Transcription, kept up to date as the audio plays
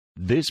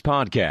This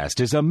podcast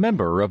is a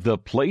member of the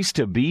Place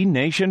to Be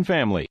Nation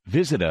family.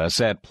 Visit us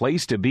at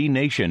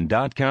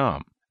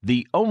placetobenation.com,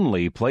 the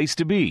only place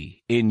to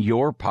be in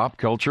your pop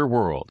culture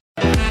world.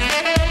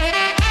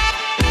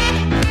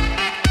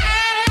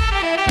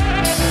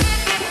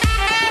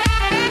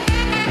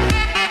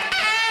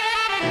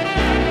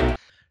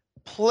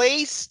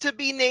 Place to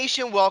Be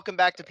Nation, welcome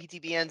back to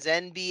PTBN's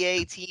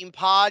NBA Team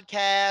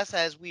Podcast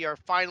as we are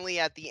finally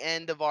at the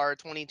end of our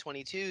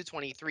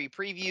 2022-23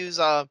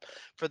 previews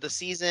for the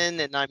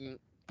season, and I'm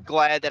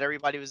glad that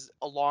everybody was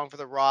along for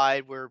the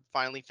ride. We're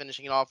finally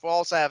finishing it off. We'll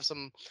also have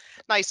some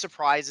nice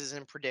surprises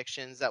and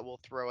predictions that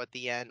we'll throw at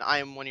the end. I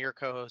am one of your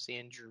co-hosts,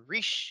 Andrew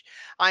Reich.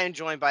 I am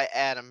joined by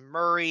Adam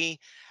Murray.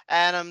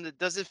 Adam,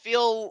 does it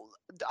feel...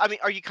 I mean,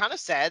 are you kind of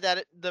sad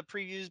that the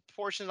previews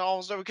portion all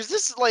is over? Because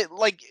this is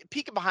like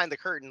peeking behind the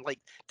curtain. Like,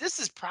 this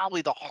is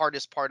probably the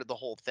hardest part of the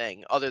whole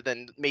thing, other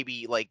than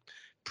maybe like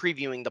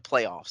previewing the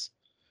playoffs.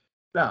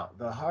 No,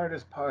 the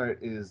hardest part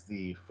is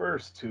the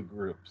first two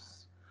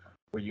groups,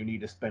 where you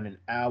need to spend an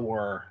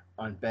hour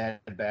on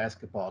bad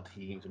basketball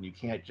teams, and you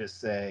can't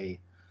just say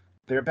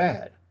they're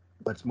bad.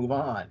 Let's move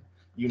on.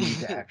 You need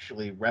to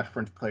actually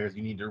reference players.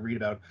 You need to read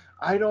about.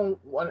 I don't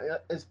want.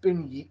 It's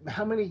been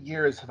how many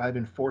years have I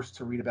been forced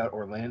to read about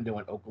Orlando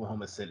and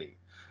Oklahoma City,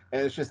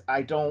 and it's just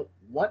I don't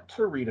want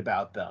to read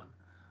about them.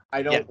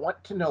 I don't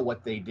want to know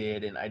what they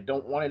did, and I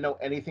don't want to know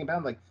anything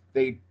about them.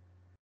 Like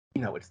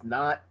it's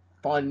not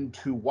fun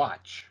to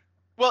watch.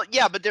 Well,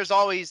 yeah, but there's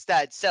always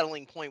that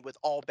settling point with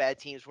all bad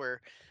teams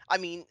where, I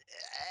mean,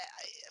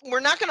 we're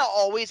not going to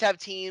always have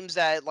teams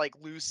that like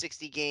lose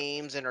 60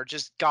 games and are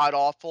just god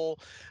awful,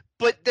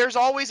 but there's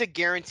always a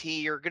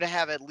guarantee you're going to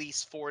have at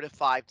least 4 to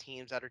 5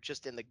 teams that are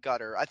just in the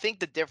gutter. I think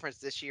the difference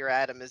this year,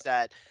 Adam, is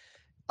that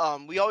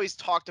we always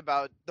talked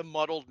about the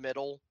muddled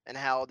middle and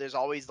how there's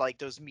always like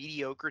those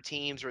mediocre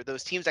teams or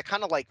those teams that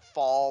kind of like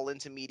fall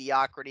into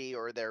mediocrity,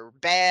 or they're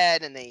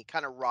bad and they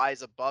kind of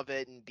rise above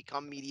it and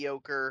become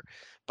mediocre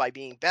by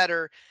being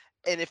better.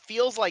 And it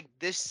feels like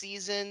this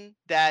season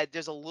that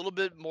there's a little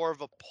bit more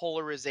of a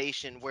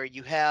polarization where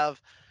you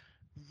have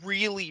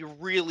really,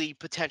 really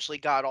potentially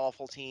god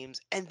awful teams,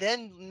 and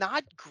then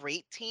not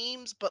great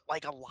teams, but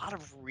like a lot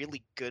of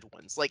really good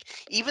ones. Like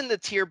even the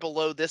tier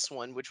below this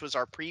one, which was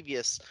our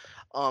previous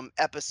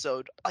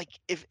episode. Like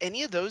if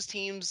any of those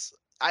teams,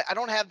 I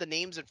don't have the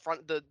names in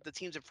front, the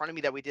teams in front of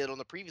me that we did on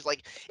the previous.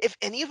 Like if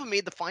any of them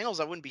made the finals,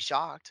 I wouldn't be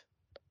shocked.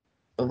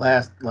 The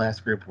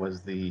last group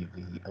was the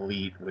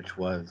elite, which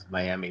was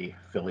Miami,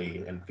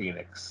 Philly, and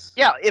Phoenix.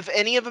 Yeah, if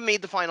any of them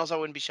made the finals, I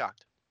wouldn't be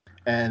shocked.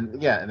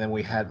 And then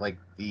we had like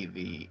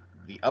the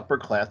upper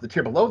class, the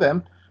tier below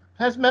them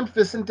has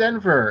Memphis and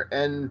Denver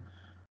and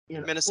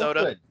Minnesota.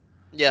 Brooklyn,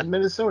 Yeah. and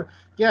Minnesota.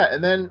 Yeah,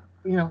 and then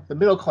the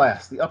middle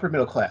class, the upper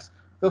middle class.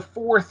 The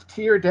fourth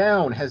tier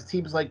down has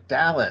teams like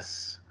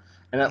Dallas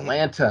and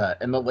Atlanta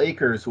and the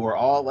Lakers, who are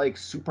all like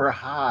super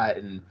hot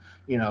and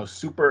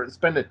super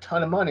spend a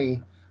ton of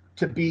money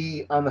to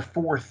be on the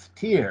fourth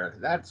tier.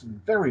 That's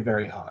very,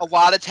 very hard. A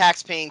lot of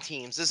tax-paying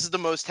teams. This is the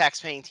most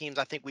tax-paying teams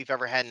I think we've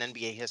ever had in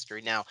NBA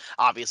history. Now,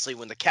 obviously,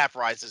 when the cap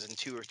rises in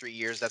 2 or 3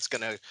 years,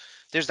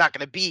 there's not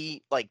gonna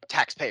be like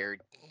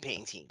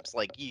taxpayer-paying teams.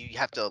 Like you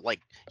have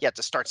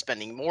to start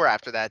spending more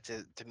after that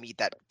to meet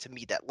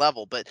that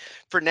level. But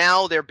for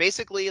now,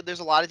 there's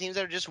a lot of teams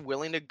that are just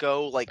willing to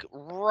go like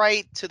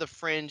right to the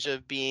fringe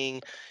of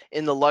being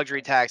in the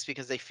luxury tax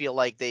because they feel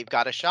like they've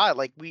got a shot.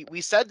 Like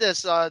we said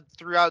this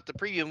throughout the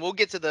preview, and we'll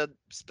get to the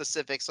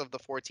specifics of the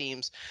 4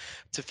 teams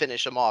to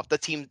finish them off.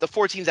 The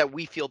 4 teams that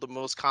we feel the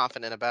most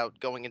confident about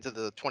going into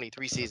the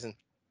 23 season.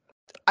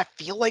 I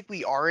feel like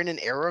we are in an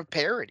era of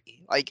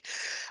parity. Like,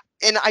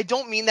 and I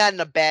don't mean that in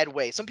a bad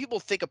way. Some people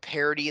think of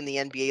parity in the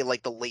NBA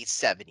like the late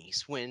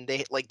 70s when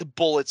they like the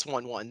Bullets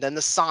won one, then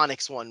the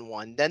Sonics won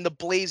one, then the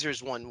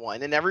Blazers won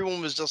one, and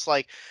everyone was just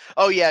like,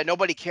 "Oh yeah,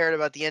 nobody cared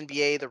about the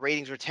NBA. The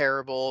ratings were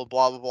terrible,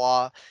 blah blah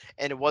blah,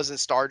 and it wasn't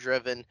star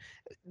driven."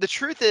 The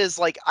truth is,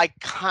 like, I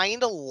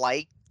kind of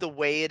like the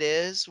way it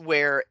is,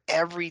 where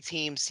every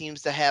team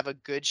seems to have a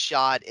good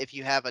shot if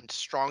you have a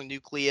strong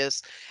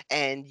nucleus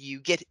and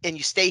you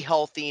stay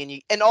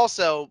healthy and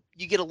also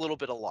you get a little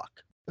bit of luck.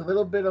 A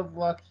little bit of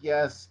luck,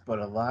 yes, but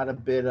a lot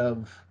of bit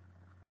of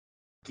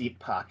deep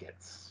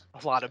pockets.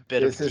 A lot of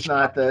bit This of is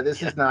not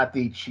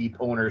the cheap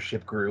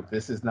ownership group.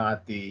 This is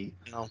not the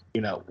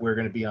we're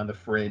going to be on the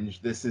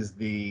fringe. This is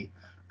the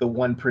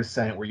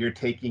 1% where you're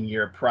taking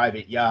your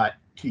private yacht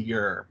to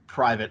your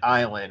private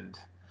island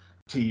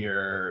to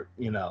your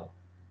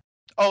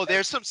Oh,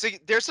 there's some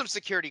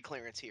security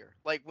clearance here.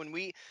 Like when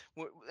the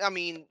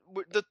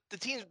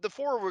teams, the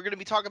 4 we're going to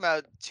be talking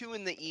about, 2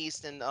 in the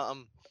East and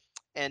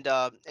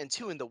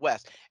 2 in the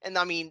West. And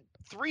I mean,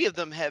 3 of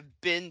them have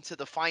been to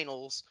the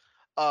finals.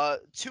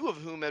 2 of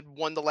whom had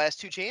won the last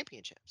 2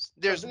 championships.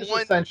 There's so this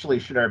one essentially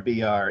should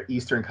be our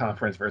Eastern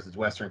Conference versus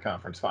Western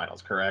Conference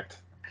finals, correct?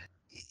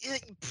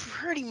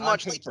 Pretty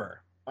much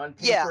on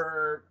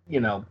paper,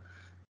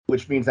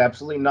 which means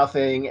absolutely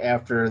nothing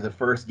after the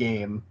first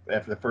game,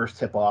 after the first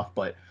tip-off.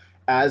 But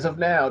as of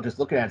now, just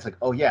looking at it, it's like,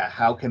 oh yeah,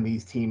 how can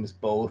these teams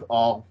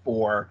all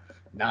 4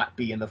 not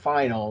be in the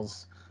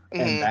finals,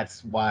 and Hmm.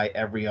 that's why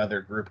every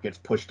other group gets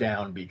pushed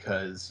down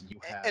because you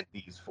have And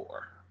these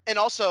four. and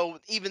also,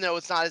 even though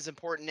it's not as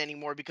important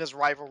anymore because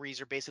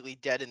rivalries are basically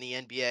dead in the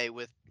NBA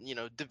with,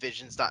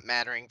 divisions not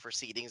mattering for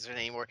seedings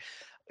anymore,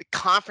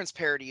 conference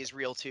parity is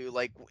real too.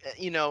 Like,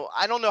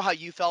 I don't know how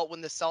you felt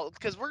when the Celtics,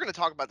 because we're going to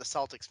talk about the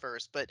Celtics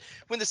first, but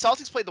when the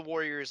Celtics played the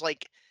Warriors,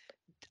 like,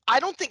 I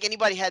don't think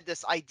anybody had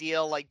this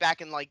idea like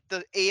back in like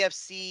the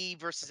AFC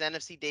versus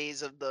NFC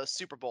days of the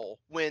Super Bowl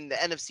when the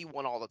NFC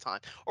won all the time,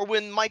 or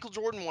when Michael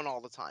Jordan won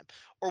all the time,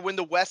 or when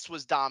the West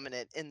was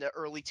dominant in the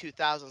early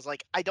 2000s.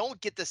 Like, I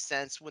don't get the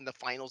sense when the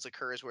finals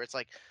occurs where it's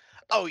like,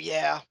 oh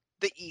yeah,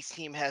 the East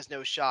team has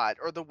no shot,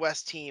 or the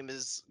West team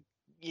is,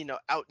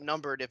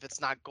 outnumbered if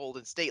it's not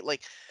Golden State.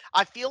 Like,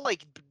 I feel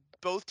like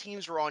both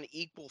teams are on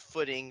equal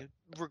footing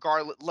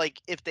regardless,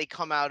 like if they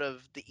come out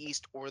of the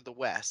East or the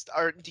West.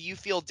 Or do you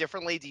feel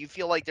differently? Do you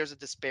feel like there's a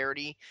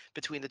disparity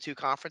between the two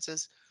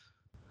conferences?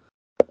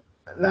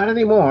 Not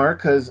anymore,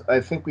 because I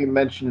think we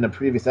mentioned in a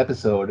previous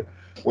episode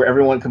where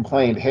everyone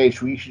complained, hey,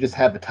 we should just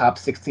have the top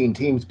 16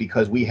 teams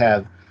because we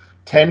have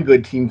 10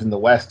 good teams in the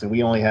West and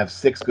we only have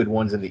 6 good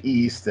ones in the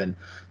East. And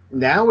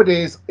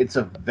nowadays,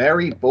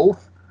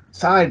 both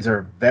sides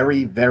are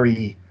very,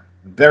 very,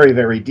 very,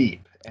 very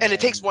deep. And it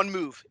takes And one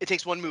move. It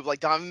takes one move, like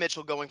Donovan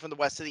Mitchell going from the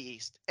West to the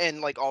East,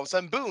 and like all of a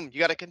sudden, boom, you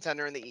got a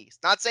contender in the East.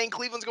 Not saying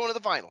Cleveland's going to the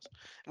finals.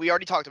 We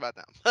already talked about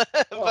them,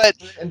 well, but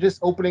and just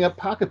opening up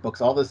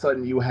pocketbooks, all of a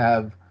sudden you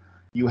have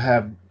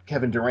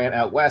Kevin Durant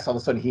out west. All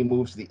of a sudden he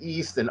moves to the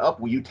east, and up.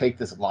 Will you take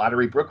this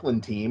lottery Brooklyn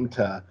team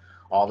to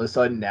all of a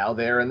sudden now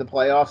they're in the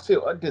playoffs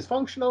too?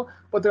 Dysfunctional,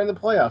 but they're in the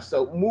playoffs.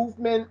 So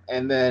movement,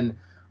 and then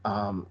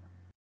um,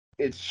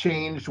 it's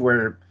changed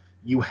where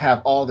you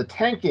have all the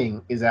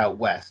tanking is out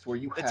west, where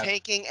you the have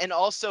tanking and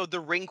also the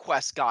ring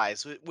quest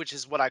guys, which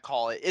is what I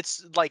call it.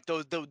 It's like the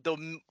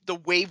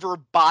waiver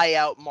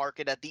buyout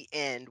market at the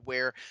end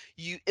where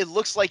it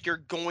looks like you're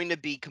going to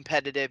be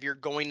competitive, you're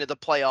going to the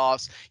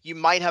playoffs, you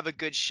might have a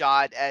good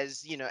shot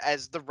as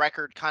as the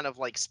record kind of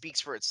like speaks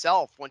for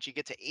itself. Once you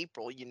get to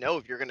April,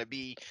 if you're going to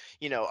be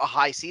a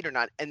high seed or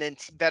not, and then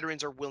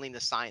veterans are willing to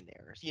sign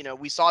there.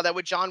 We saw that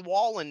with John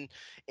Wall and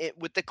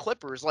with the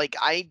Clippers. Like,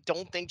 I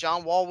don't think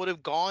John Wall would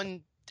have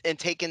gone and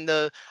taken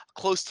the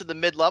close to the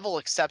mid-level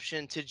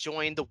exception to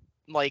join the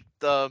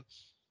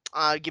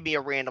give me a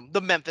random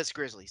the Memphis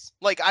Grizzlies.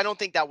 Like, I don't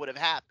think that would have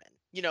happened.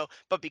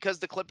 But because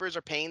the Clippers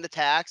are paying the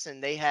tax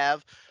and they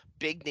have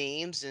big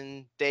names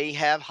and they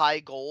have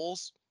high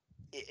goals,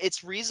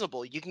 it's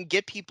reasonable. You can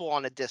get people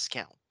on a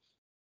discount.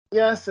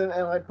 yes, and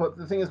like but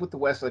the thing is with the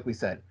West, like we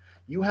said,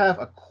 you have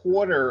a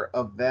quarter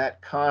of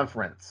that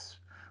conference,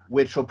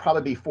 which will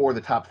probably be for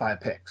the top 5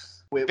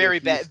 picks with Very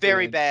bad,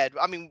 very Houston, bad.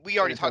 I mean, we San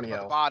already talked about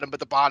the Antonio. bottom, but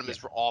the bottom Yeah. is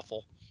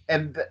awful.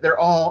 And they're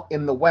all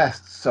in the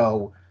West,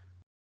 so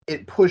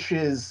it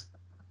pushes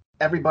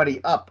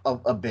everybody up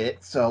a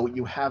bit. So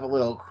you have a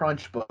little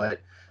crunch,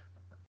 but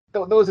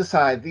those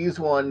aside, these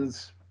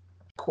ones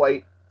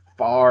quite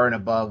far and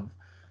above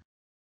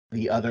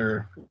the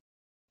other.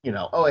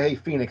 Oh hey,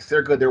 Phoenix,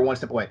 they're good. They're one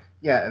step away.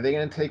 Yeah, are they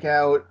going to take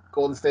out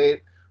Golden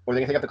State or are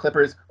they going to take out the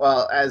Clippers?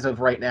 Well, as of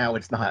right now,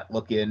 it's not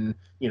looking.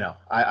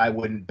 I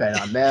wouldn't bet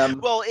on them.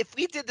 Well, if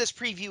we did this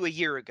preview a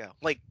year ago,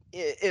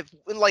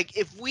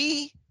 if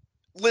we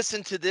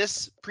listened to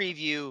this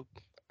preview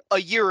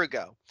a year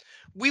ago,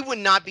 we would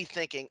not be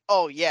thinking,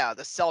 "Oh yeah,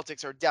 the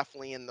Celtics are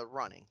definitely in the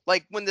running."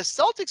 Like, when the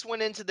Celtics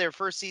went into their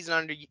first season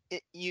under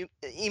Ime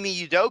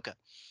Udoka,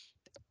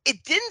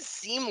 it didn't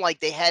seem like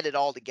they had it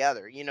all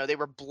together. They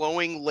were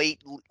blowing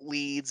late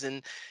leads,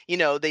 and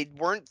they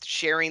weren't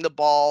sharing the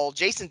ball.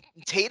 Jason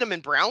Tatum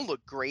and Brown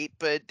looked great,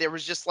 but there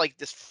was just like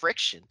this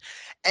friction.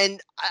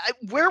 And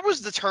where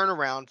was the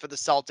turnaround for the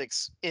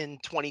Celtics in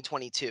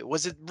 2022?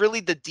 Was it really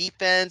the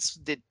defense?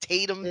 Did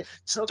Tatum It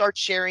took start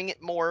sharing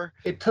it more?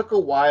 it took a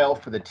while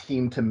for the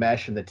team to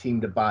mesh and the team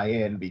to buy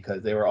in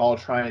because they were all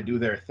trying to do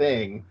their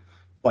thing,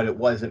 but it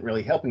wasn't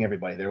really helping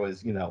everybody. There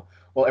was,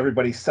 well,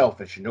 everybody's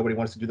selfish and nobody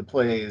wants to do the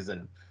plays,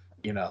 and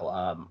you know,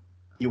 um,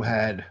 you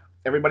had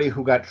everybody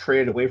who got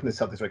traded away from the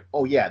Celtics like,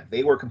 oh yeah,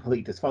 they were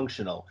completely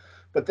dysfunctional.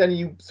 But then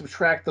you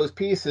subtract those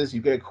pieces,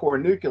 you get a core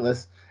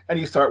nucleus, and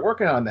you start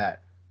working on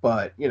that.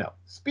 But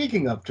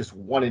speaking of just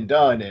one and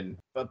done and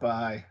bye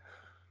bye,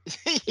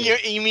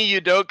 You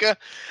mean Udoka?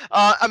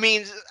 I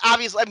mean,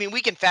 obviously, I mean,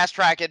 we can fast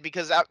track it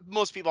because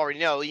most people already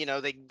know.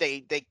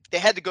 They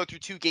had to go through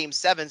 2 Game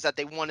 7s that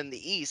they won in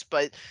the East,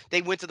 but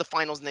they went to the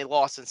finals and they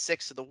lost in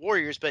 6 to the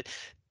Warriors. But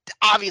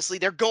obviously,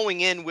 they're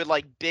going in with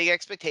like big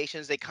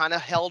expectations. They kind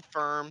of held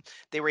firm.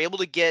 They were able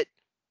to get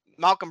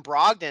Malcolm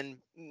Brogdon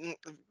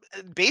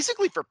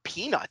basically for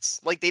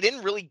peanuts. Like, they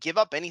didn't really give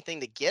up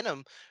anything to get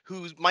him,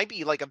 who might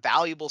be like a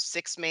valuable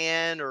 6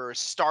 man or a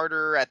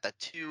starter at the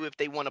 2 if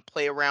they want to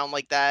play around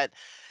like that.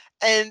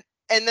 And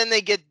then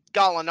they get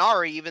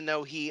Gallinari, even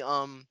though he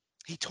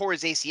tore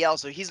his ACL,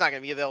 so he's not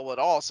going to be available at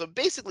all. So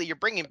basically, you're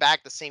bringing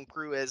back the same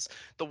crew as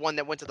the one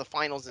that went to the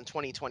finals in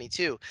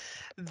 2022.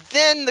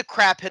 Then the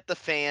crap hit the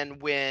fan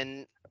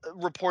when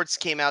reports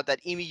came out that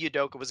Ime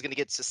Udoka was going to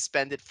get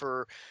suspended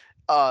for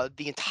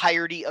the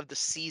entirety of the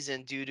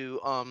season due to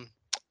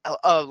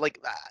like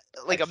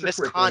a Extracurriculars,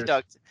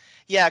 misconduct,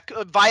 yeah,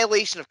 a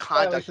violation of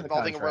conduct violation of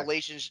involving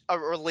contract. a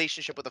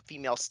relationship with a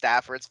female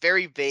staffer. It's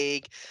very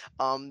vague.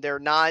 They're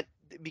not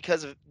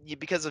because of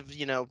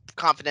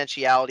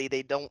confidentiality.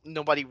 They don't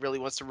nobody really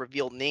wants to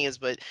reveal names,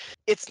 but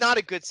it's not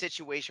a good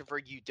situation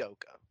for Udoka.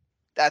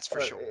 That's for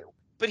But sure.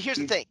 But here's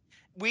the we, thing.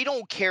 We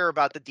don't care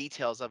about the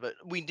details of it.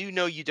 We do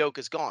know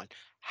Udoka's gone.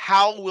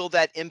 How will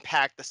that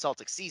impact the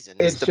Celtics season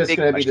is it's the just big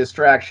going to be question.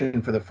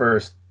 distraction for the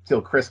first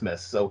till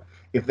Christmas. So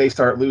if they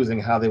start losing,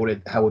 how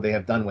would they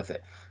have done with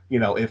it?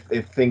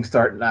 If things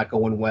start not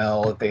going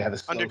well, if they have a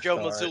Under slow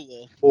Joe start,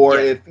 Mazzulla. or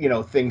Yeah.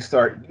 if things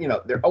start,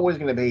 they're always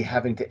going to be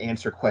having to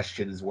answer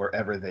questions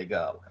wherever they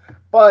go.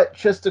 But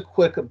just to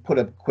put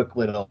a quick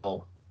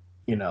little,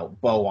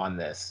 bow on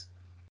this.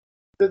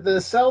 The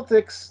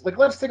Celtics, like,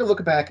 let's take a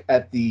look back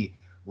at the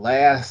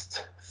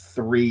last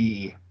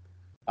three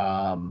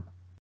um,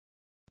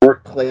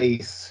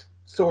 workplace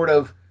sort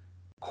of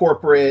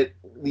corporate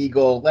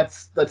legal.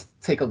 Let's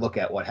take a look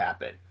at what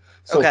happened.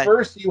 So Okay.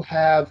 first you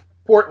have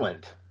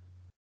Portland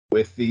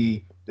with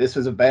the this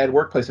was a bad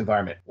workplace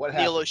environment. What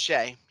Neil happened?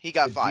 O'Shea. He The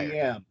got fired.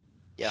 GM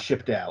Yeah.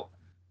 shipped out.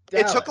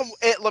 It took him.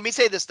 Dallas. Let me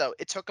say this though.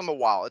 It took him a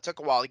while. It took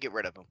a while to get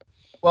rid of him.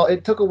 Well,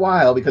 it took a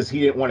while because he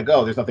didn't want to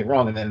go. There's nothing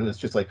wrong, and then it was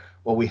just like,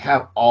 well, we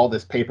have all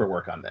this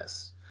paperwork on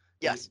this.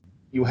 Yes.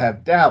 You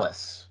have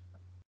Dallas.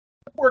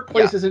 Yeah.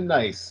 Workplace isn't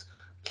nice.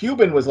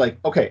 Cuban was like,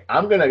 okay,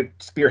 I'm gonna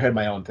spearhead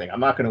my own thing. I'm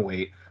not gonna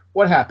wait.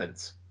 What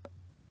happens?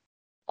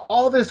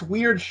 All this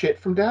weird shit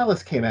from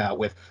Dallas came out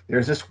with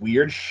there's this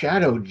weird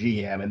shadow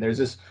GM and there's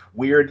this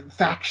weird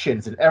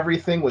factions and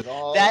everything was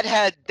all That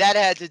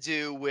had to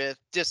do with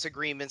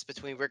disagreements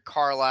between Rick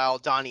Carlisle,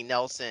 Donnie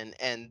Nelson,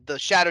 and the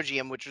Shadow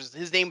GM, which was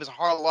his name was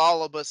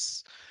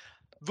Harlalabus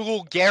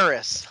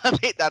Vulgaris. I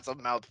mean, that's a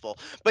mouthful.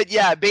 But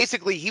yeah,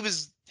 basically he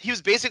was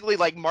basically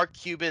like Mark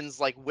Cuban's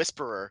like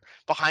whisperer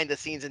behind the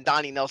scenes, and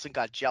Donnie Nelson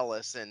got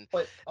jealous. And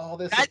but all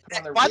this was that, put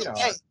on the by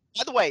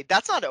the way, radar.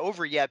 that's not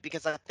over yet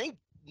because I think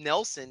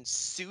Nelson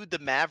sued the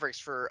Mavericks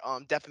for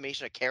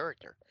defamation of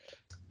character.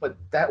 But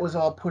that was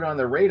all put on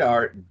the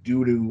radar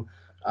due to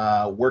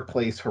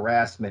workplace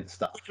harassment Which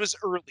stuff. was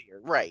earlier,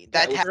 right? Yeah, it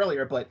That was happened.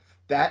 earlier, but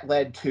that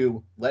led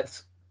to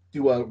let's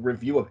do a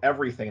review of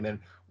everything. And then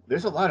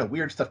there's a lot of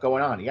weird stuff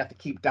going on. You have to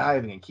keep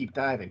diving and keep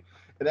diving.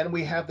 And then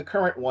we have the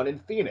current one in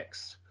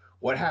Phoenix.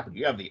 What happened?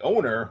 You have the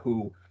owner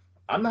who,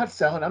 I'm not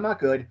selling, I'm not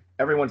good.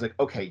 Everyone's like,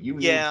 okay, you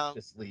need to Yeah.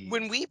 just leave.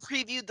 When we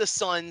previewed the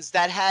Suns,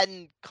 that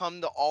hadn't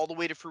come to all the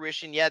way to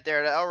fruition yet.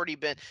 There had already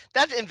been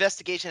that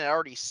investigation had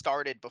already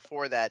started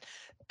before that.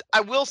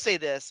 I will say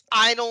this.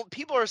 I don't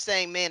people are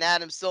saying, man,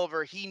 Adam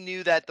Silver, he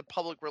knew that the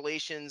public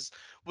relations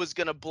was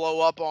gonna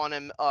blow up on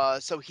him.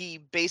 So he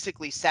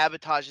basically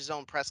sabotaged his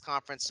own press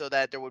conference so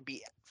that there would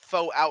be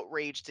faux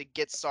outrage to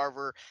get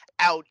Sarver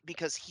out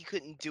because he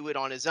couldn't do it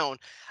on his own.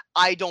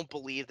 I don't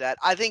believe that.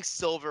 I think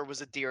Silver was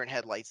a deer in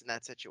headlights in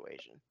that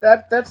situation.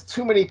 That's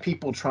too many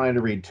people trying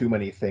to read too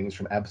many things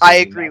from I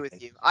absolutely agree with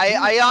nothing. you. He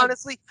had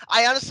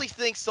I honestly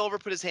think Silver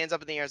put his hands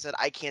up in the air and said,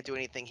 "I can't do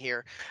anything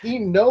here." he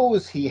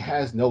knows he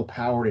has no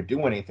power to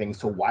do anything,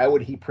 so why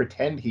would he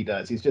pretend he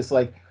does? He's just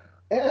like,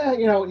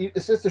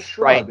 it's just a Right.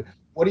 shrug.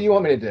 What do you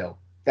want me to do?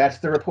 That's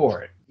the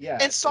report. Yeah,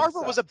 And it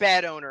Sarver was a sucks.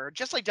 bad owner,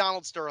 just like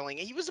Donald Sterling.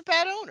 He was a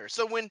bad owner.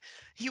 So when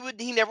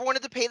he never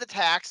wanted to pay the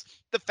tax.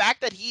 The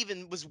fact that he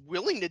even was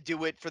willing to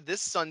do it for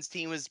this Suns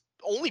team was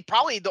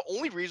probably the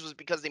only reason was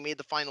because they made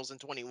the finals in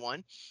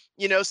 21.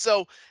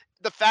 So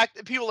the fact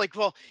that people are like,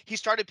 well, he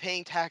started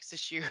paying tax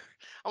this year.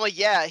 I'm like,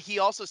 yeah, he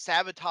also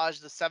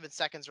sabotaged the 7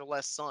 seconds or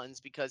less Suns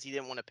because he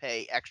didn't want to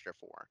pay extra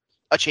for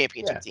a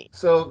championship Yeah. team.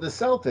 So the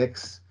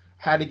Celtics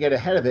had to get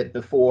ahead of it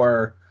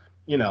before,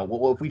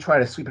 well, if we try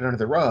to sweep it under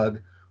the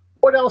rug,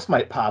 what else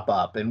might pop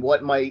up and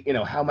what might,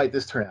 how might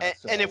this turn And, out?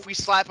 and if So we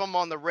slap him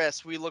on the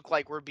wrist, we look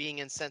like we're being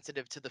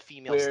insensitive to the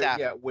female staff.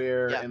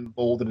 we're Yeah,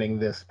 emboldening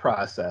this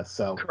process.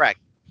 So correct.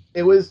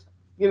 it was,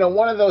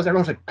 one of those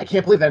everyone's like, I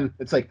can't believe that.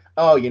 It's like,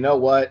 oh, you know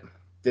what?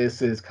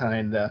 This is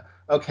kind of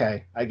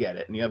okay. I get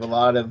it. And you have a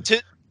lot of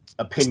To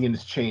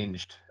opinions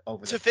changed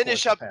over the to course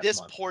finish of up the past this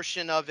month.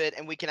 portion of it,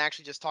 and we can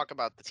actually just talk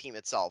about the team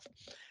itself.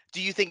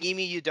 Do you think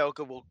Emi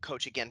Udoka will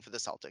coach again for the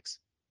Celtics?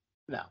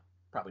 No,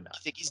 probably You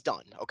not. think he's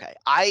done? Okay.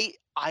 I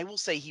will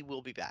say he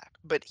will be back,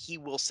 but he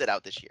will sit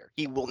out this year.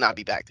 He will not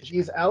be back this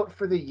year. He's out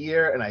for the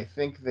year, and I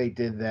think they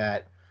did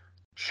that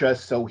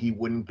just so he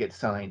wouldn't get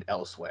signed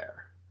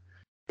elsewhere.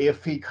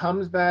 If he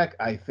comes back,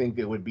 I think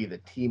it would be the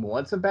team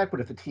wants him back. But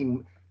if the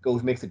team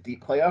makes a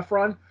deep playoff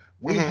run,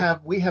 Hmm.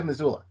 we have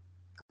Missoula.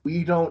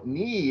 We don't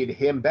need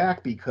him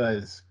back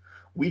because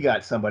we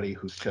got somebody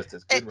who's just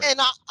as And, good right and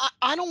now.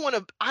 I don't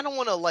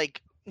want to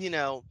like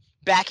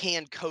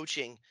backhand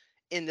coaching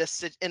in a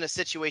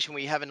situation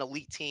where you have an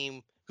elite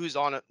team who's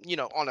on a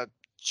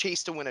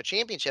chase to win a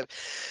championship.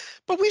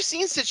 But we've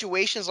seen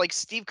situations like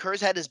Steve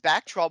Kerr's had his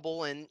back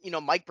trouble, and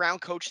Mike Brown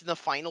coached in the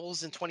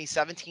finals in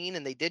 2017,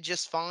 and they did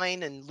just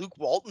fine. And Luke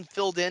Walton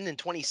filled in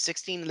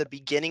 2016 in the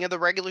beginning of the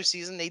regular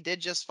season, they did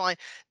just fine.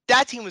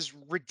 That team was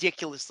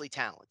ridiculously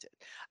talented.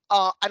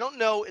 I don't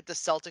know if the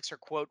Celtics are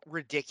quote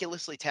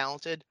ridiculously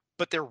talented,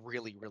 but they're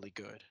really, really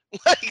good.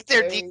 Like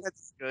their They defense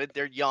is good.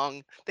 They're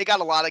young. They got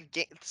a lot of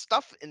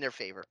stuff in their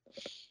favor.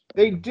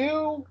 they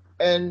do,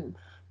 and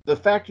the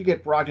fact you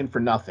get Brogdon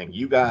for nothing,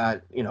 you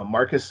got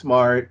Marcus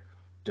Smart,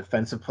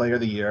 Defensive Player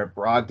of the Year,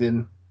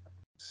 Brogdon,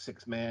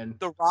 6 man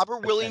The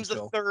Robert Williams the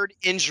potential. third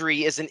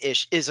injury is a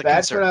That's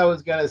concern. what I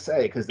was gonna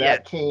say because Yeah.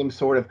 that came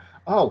sort of.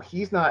 Oh,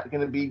 he's not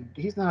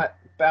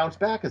bounced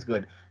back as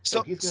good, so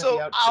So he's gonna be so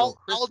out till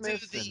I'll do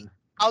Christmas, the and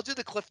I'll do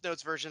the Cliff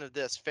Notes version of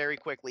this very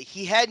quickly.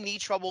 He had knee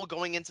trouble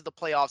going into the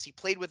playoffs. He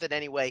played with it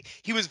anyway.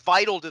 He was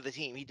vital to the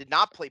team. He did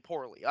not play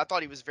poorly. I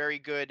thought he was very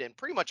good in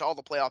pretty much all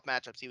the playoff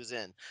matchups he was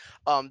in,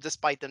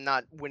 despite them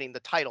not winning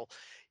the title.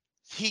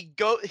 He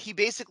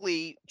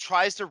basically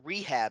tries to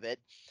rehab it.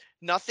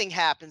 Nothing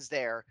happens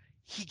there.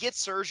 He gets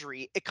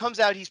surgery. It comes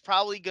out he's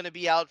probably going to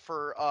be out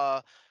for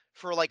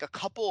like a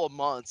couple of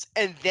months,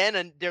 and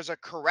then there's a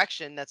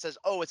correction that says,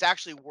 "Oh, it's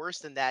actually worse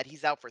than that.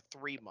 He's out for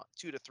 3 months,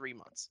 2 to 3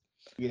 months."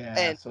 yeah,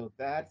 And so yeah,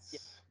 that's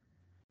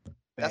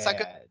that's not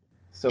good. bad.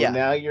 So Yeah.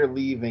 now you're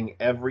leaving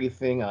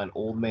everything on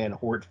old man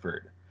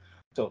Hortford.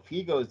 So if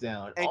he goes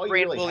down, And all you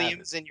Grant really have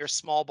Williams is in your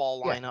small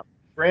ball yeah, lineup.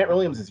 Grant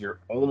Williams is your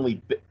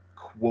only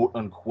quote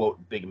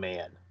unquote big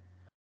man.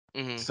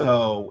 Hmm.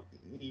 So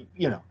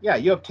yeah,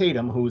 you have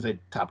Tatum, who's a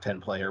top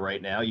 10 player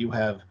right now. You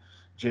have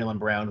Jalen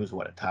Brown, who's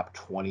what, a top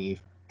 20,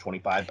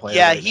 25 player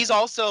Yeah, right now. he's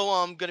also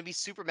going to be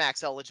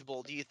supermax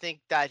eligible. Do you think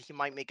that he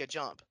might make a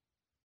jump?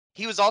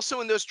 He was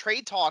also in those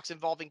trade talks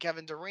involving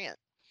Kevin Durant.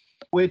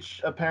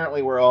 Which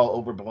apparently were all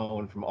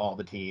overblown from all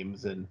the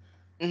teams, and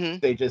Hmm.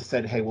 they just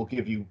said, "Hey, we'll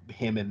give you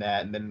him in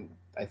that." And then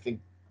I think,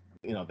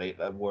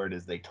 the word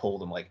is they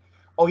told him like,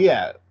 "Oh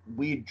yeah,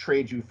 we'd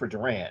trade you for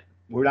Durant.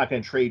 We're not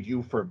going to trade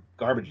you for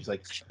garbage." He's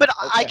like, But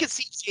I "Okay." could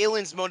see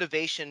Jalen's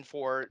motivation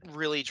for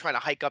really trying to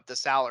hike up the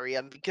salary,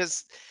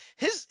 because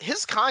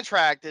his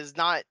contract is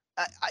not,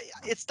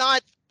 it's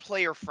not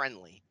player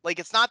friendly. Like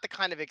it's not the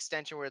kind of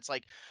extension where it's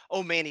like,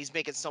 oh man, he's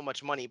making so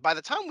much money. By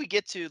the time we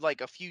get to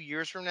like a few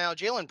years from now,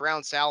 Jalen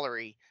Brown's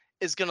salary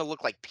is going to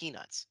look like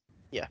peanuts.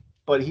 Yeah.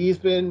 But he's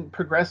been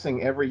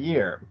progressing every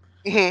year,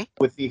 Hmm.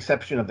 with the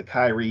exception of the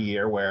Kyrie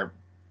year, where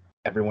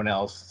everyone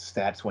else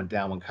stats went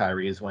down when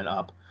Kyrie's went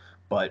up.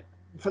 But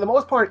for the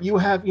most part, you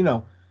have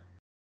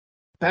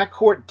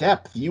backcourt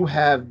depth. You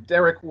have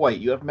Derek White.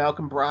 You have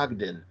Malcolm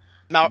Brogdon.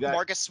 You got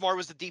Marcus Smart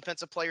was the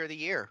defensive player of the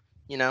year.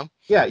 You know.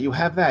 yeah, you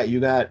have that. You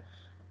got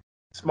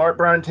Smart,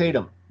 Brown, and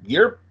Tatum.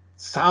 You're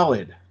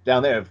solid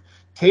down there. If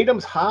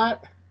Tatum's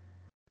hot,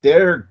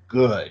 they're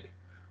good.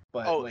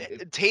 But Oh,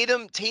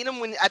 Tatum,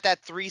 when at that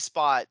three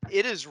spot,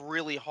 it is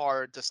really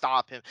hard to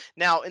stop him.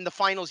 Now, in the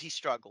finals, he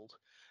struggled.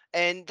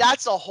 And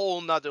that's a whole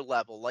nother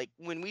level. Like,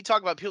 when we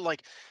talk about people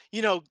like,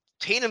 you know,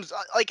 Tatum's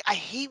like, I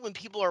hate when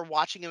people are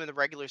watching him in the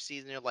regular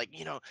season. They're like,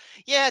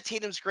 yeah,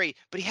 Tatum's great,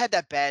 but he had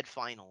that bad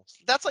finals.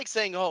 That's like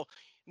saying, oh,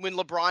 when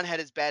LeBron had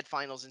his bad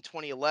finals in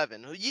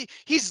 2011,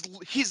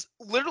 he's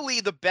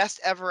literally the best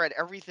ever at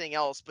everything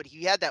else, but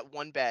he had that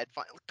one bad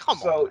final. Come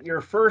so on.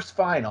 your first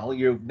final,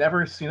 you've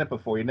never seen it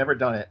before. You've never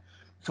done it.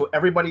 So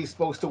everybody's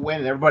supposed to win,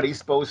 and everybody's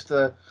supposed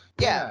to,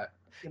 Yeah.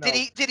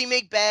 yeah, Did he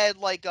make bad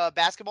like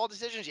basketball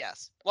decisions?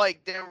 Yes.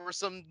 Like there were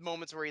some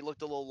moments where he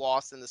looked a little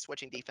lost in the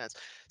switching defense.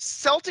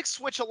 Celtics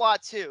switch a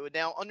lot too.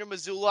 Now under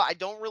Missoula, I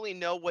don't really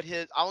know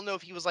I don't know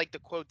if he was like the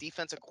quote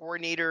defensive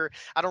coordinator.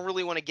 I don't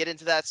really want to get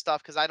into that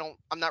stuff because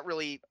I'm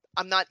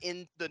not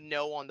in the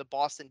know on the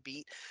Boston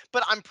beat,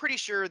 but I'm pretty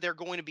sure they're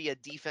going to be a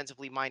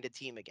defensively minded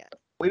team again.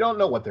 we don't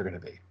know what they're going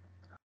to be.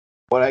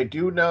 What I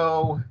do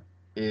know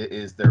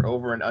is their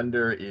over and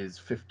under is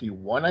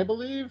 51, I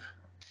believe.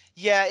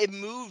 Yeah, it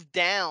moved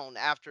down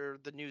after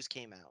the news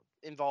came out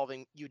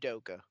involving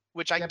Udoka,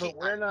 which I Yeah, can't. but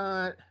we're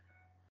not.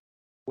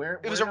 We're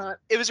It was we're not.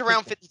 it was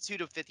around 52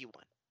 to 51.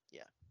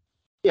 Yeah.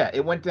 Yeah,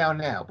 it went down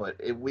now, but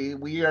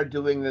we are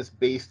doing this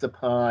based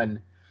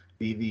upon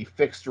the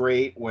fixed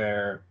rate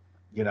where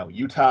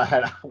Utah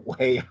had a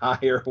way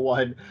higher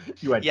one.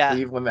 You had Yeah.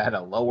 Cleveland that had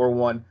a lower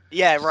one.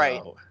 Yeah,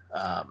 right. So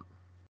um,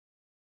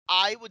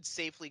 I would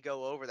safely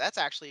go over. That's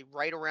actually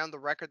right around the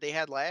record they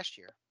had last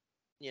year.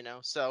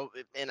 So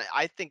and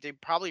I think they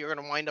probably are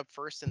going to wind up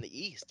first in the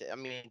East. I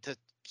mean, to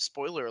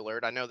spoiler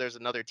alert, I know there's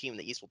another team in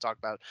the East we'll talk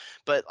about,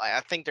 but I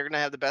think they're going to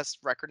have the best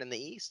record in the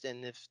East.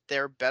 And if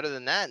they're better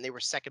than that, and they were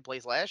second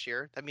place last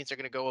year, that means they're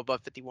going to go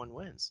above 51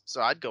 wins.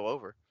 So I'd go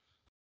over.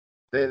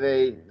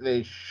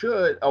 they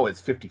should. Oh,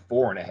 it's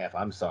 54.5.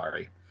 I'm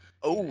sorry.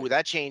 Oh,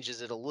 that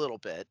changes it a little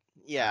bit.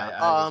 Yeah.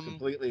 I was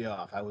completely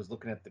off. I was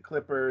looking at the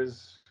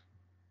Clippers.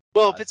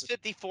 Well, if it's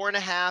 54 and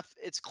a half,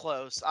 it's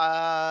close.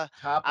 Top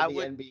of I the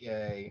would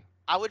NBA.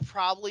 I would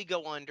probably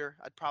go under.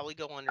 I'd probably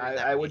go under in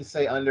that I would case.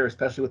 say under,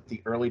 especially with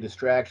the early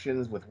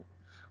distractions, with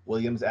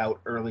Williams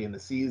out early in the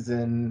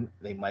season.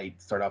 They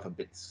might start off a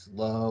bit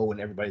slow, and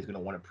everybody's going to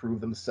want to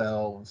prove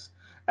themselves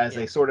as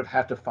Yeah. they sort of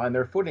have to find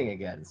their footing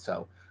again.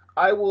 So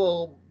I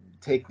will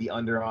take the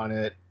under on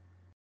it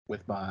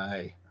with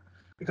my.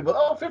 Because,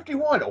 oh,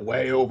 51,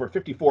 way over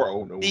 54.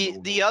 Oh, no, The no,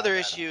 no, the not other that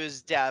issue high.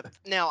 is depth.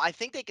 Now, I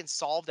think they can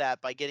solve that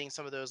by getting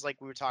some of those,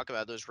 like we were talking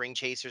about, those ring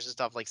chasers and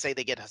stuff. Like, say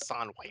they get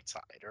Hassan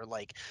Whiteside, or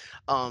like,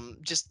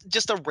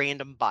 just a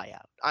random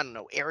buyout. I don't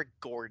know, Eric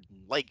Gordon.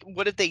 Like,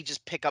 what if they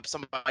just pick up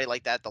somebody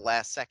like that at the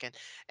last second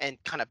and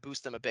kind of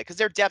boost them a bit? Because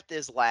their depth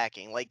is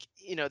lacking. Like,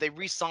 they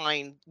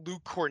re-sign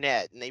Luke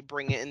Cornett and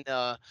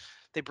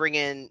and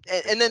then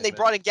they Pittman.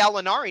 brought in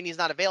Gallinari and he's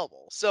not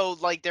available. So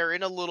like they're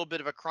in a little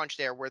bit of a crunch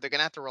there where they're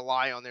gonna have to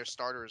rely on their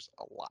starters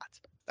a lot.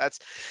 That's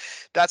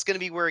that's going to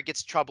be where it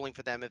gets troubling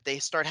for them if they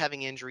start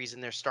having injuries in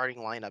their starting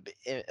lineup,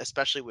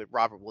 especially with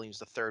Robert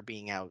Williams III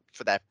being out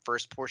for that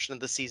first portion of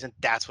the season.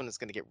 That's when it's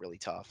going to get really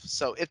tough.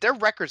 So if their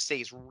record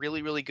stays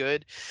really, really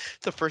good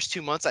the first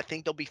 2 months, I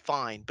think they'll be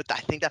fine. But I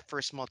think that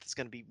first month is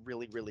going to be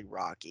really, really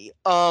rocky.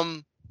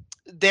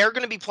 They're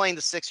going to be playing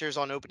the Sixers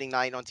on opening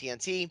night on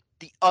TNT.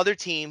 The other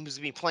team who's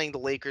going to be playing the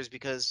Lakers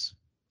because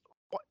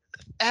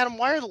Adam,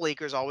 why are the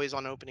Lakers always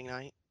on opening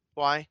night?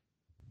 Why?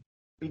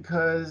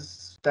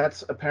 Because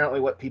that's apparently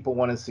what people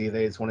want to see.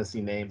 They just want to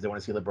see names. They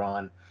want to see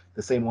LeBron.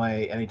 The same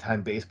way,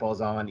 anytime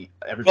baseball's on, Well,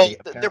 everybody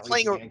they're apparently is a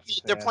playing a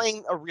Yankees they're fan.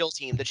 playing a real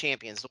team, the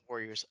champions, the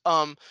Warriors.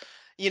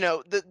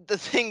 The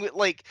thing with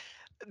like,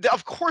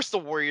 of course the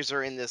Warriors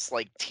are in this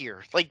like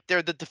tier. Like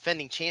they're the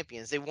defending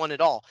champions. They won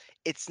it all.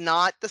 It's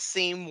not the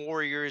same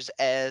Warriors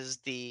as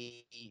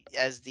the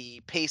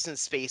pace and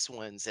space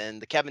ones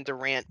and the Kevin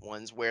Durant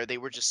ones where they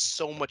were just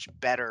so much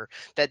better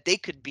that they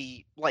could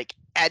be like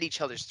at each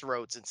other's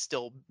throats and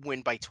still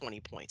win by 20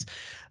 points.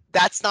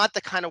 That's not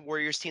the kind of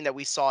Warriors team that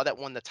we saw that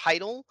won the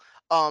title.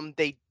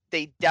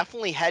 They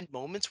definitely had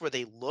moments where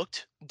they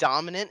looked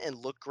dominant and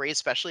looked great,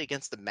 especially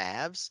against the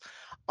Mavs.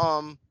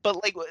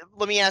 But like,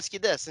 let me ask you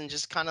this, and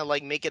just kind of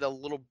like make it a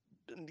little,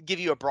 give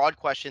you a broad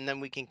question, then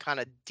we can kind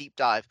of deep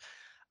dive.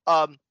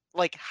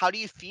 Like, how do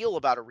you feel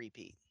about a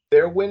repeat?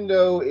 Their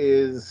window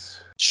is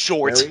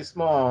Short. very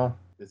small.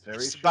 It's very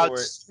It's about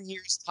short. 2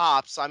 years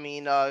tops. I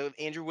mean,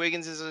 Andrew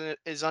Wiggins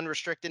is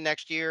unrestricted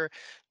next year.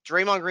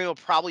 Draymond Green will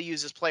probably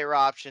use his player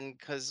option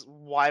because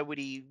why would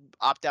he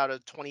opt out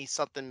of 20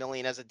 something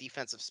million as a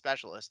defensive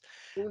specialist?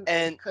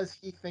 And Because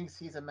he thinks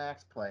he's a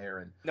max player,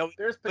 and no,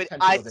 there's but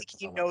potential I of it think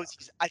he growing knows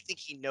up. I think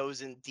he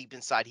knows in deep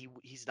inside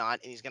he's not,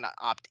 and he's gonna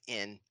opt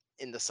in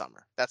the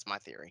summer. That's my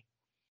theory.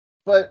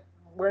 But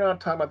we're not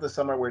talking about the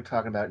summer. We're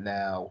talking about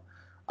now.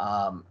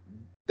 Um,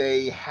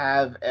 they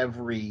have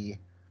every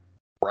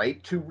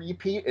right to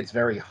repeat. It's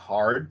very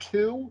hard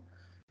to,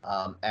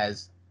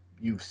 as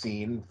you've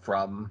seen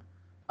from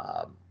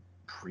um,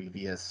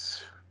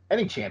 previous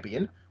any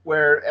champion,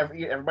 where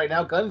everybody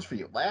now guns for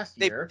you. Last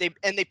year,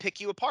 They pick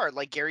you apart.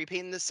 Like Gary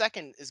Payton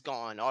II is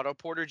gone. Otto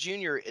Porter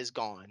Jr. is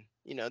gone.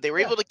 They were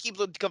yeah. able to keep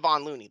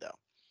Kevon Looney though.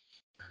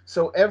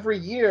 So every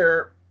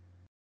year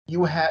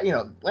you have,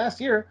 last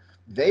year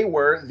they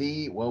were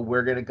the well,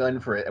 we're gonna gun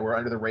for it, and we're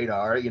under the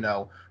radar.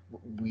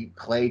 We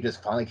Clay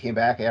just finally came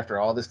back after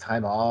all this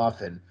time off,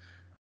 and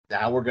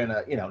now we're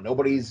gonna,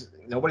 nobody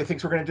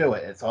thinks we're gonna do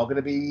it. It's all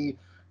gonna be,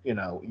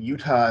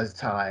 Utah's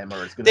time,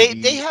 or it's gonna They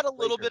be had a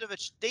little bit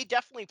Lakers. of they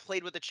definitely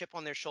played with a chip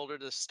on their shoulder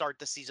to start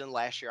the season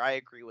last year. I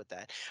agree with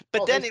that.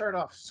 But Oh, they then started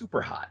off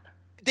super hot.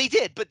 they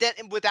did, but then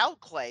without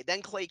Clay,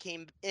 then Clay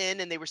came in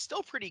and they were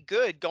still pretty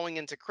good going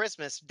into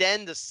Christmas.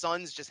 Then the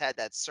Suns just had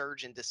that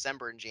surge in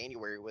December and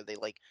January where they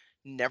like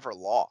never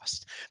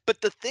lost.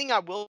 But the thing I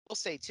will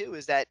say too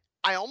is that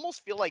I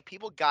almost feel like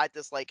people got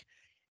this like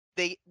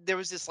there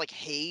was this like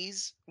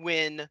haze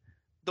when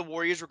the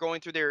Warriors were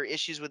going through their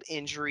issues with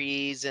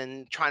injuries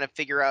and trying to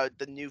figure out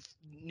the new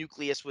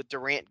nucleus with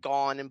Durant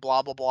gone and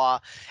blah blah blah.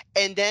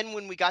 And then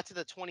when we got to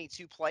the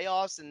 22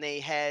 playoffs and they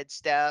had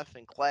Steph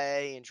and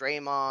Clay and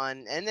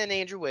Draymond and then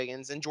Andrew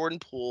Wiggins and Jordan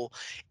Poole,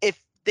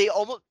 if they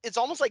almost it's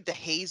almost like the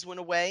haze went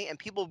away and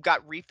people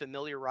got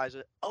refamiliarized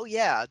with, oh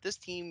yeah, this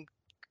team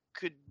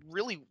could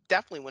really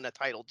definitely win a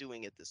title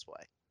doing it this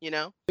way, you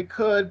know? They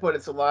could, but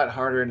it's a lot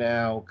harder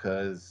now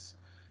because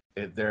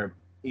they're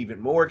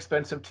even more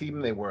expensive team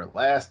than they were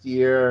last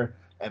year,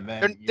 and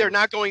then They're you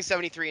not going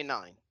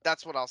 73-9.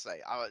 That's what I'll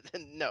say.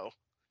 No,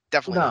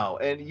 definitely not. no,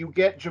 and you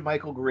get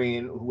Jermichael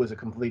Green, who was a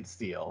complete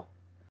steal.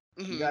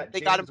 You got They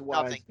got him James for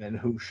nothing. Wiseman,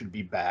 who should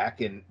be back,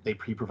 and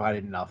he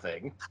provided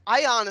nothing.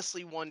 I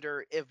honestly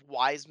wonder if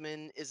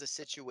Wiseman is a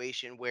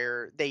situation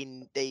where they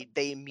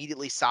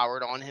immediately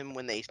soured on him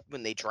when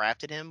they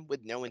drafted him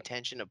with no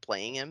intention of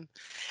playing him,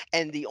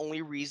 and the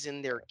only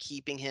reason they're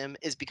keeping him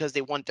is because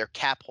they want his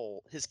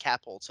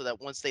cap hold, so that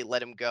once they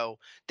let him go,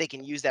 they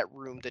can use that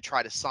room to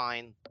try to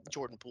sign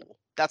Jordan Poole.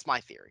 That's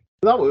my theory.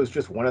 No, it was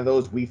just one of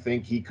those we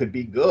think he could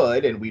be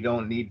good, and we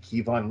don't need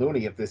Kevon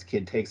Looney if this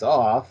kid takes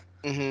off.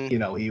 hmm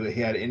He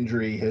had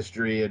injury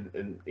history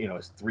and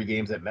his 3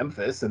 games at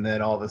Memphis, and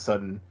then all of a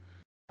sudden,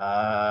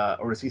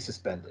 or is he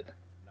suspended?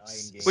 9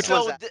 games. Which How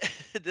was was so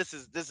that?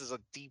 this is a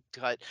deep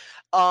cut.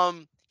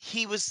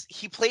 He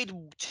played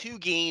 2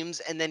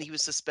 games and then he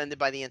was suspended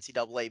by the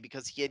NCAA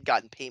because he had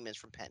gotten payments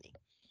from Penny.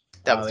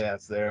 That Oh was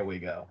yes, there we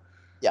go.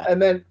 yeah. And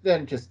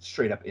then just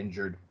straight up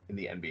injured in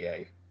the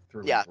NBA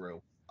through and Yeah.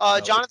 through. So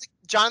it's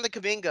Jonathan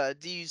Kuminga,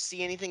 do you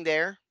see anything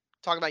there?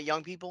 Talking about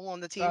young people on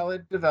the team?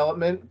 solid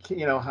development,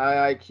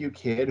 high IQ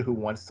kid who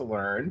wants to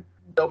learn.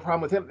 No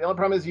problem with him. The only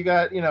problem is you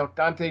got,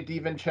 Dante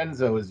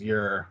DiVincenzo is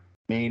your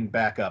main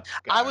backup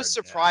I was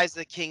guard now. surprised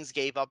the Kings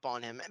gave up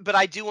on him, but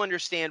I do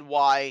understand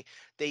why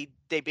they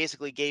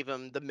basically gave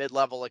him the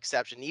mid-level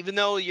exception. Even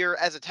though you're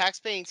as a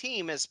tax-paying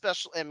team,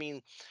 especially, I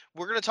mean,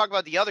 we're going to talk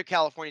about the other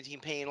California team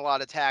paying a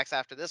lot of tax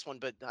after this one,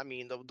 but I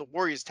mean, the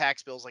Warriors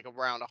tax bill is like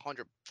around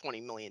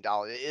 $120 million.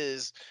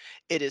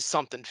 It is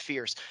something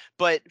fierce.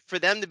 But for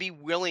them to be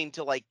willing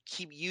to like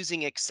keep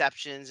using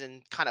exceptions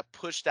and kind of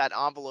push that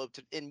envelope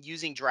and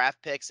using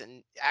draft picks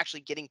and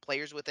actually getting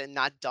players with it, and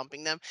not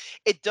dumping them,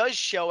 it does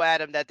show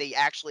Adam that they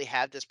actually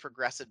have this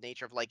progressive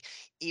nature of like,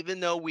 even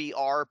though we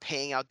are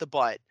paying out the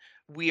butt,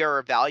 we are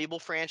a valuable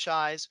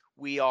franchise.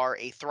 We are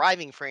a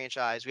thriving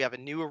franchise. We have a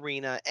new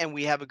arena and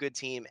we have a good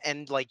team.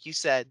 And like you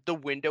said, the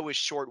window is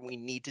short. We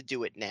need to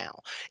do it now.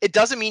 It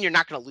doesn't mean you're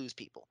not going to lose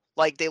people.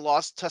 Like they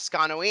lost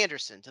Toscano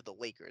Anderson to the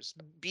Lakers.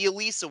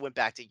 Bielisa went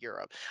back to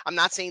Europe. I'm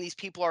not saying these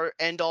people are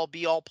end all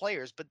be all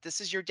players, but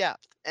this is your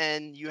depth.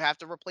 And you have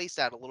to replace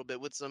that a little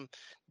bit with some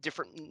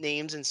different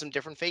names and some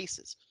different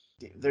faces.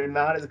 They're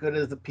not as good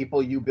as the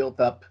people you built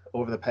up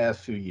over the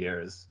past few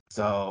years.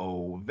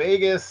 So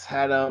Vegas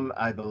had them,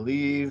 I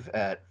believe,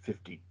 at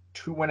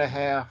 52 and a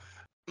half.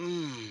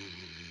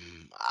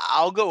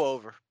 I'll go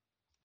over.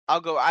 I'll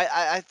go.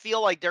 I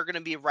feel like they're going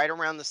to be right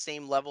around the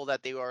same level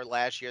that they were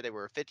last year. They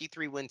were a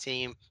 53 win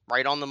team,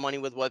 right on the money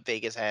with what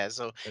Vegas has.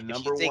 So The if you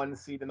number think, one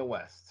seed in the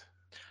West.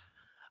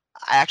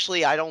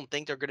 actually, I don't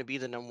think they're going to be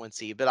the number 1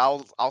 seed, but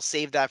I'll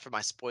save that for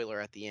my spoiler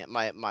at the end.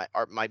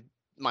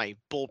 My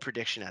bold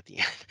prediction at the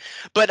end.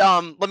 But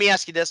let me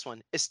ask you this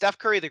one: Is Steph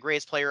Curry the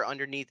greatest player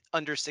under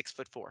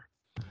 6'4"?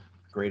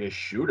 Greatest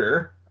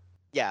shooter.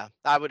 Yeah,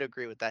 I would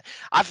agree with that.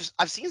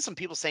 I've seen some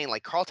people saying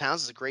like Carl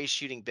Towns is a great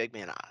shooting big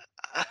man.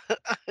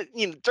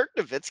 Dirk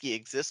Nowitzki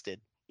existed.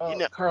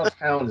 Carl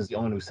Towns is the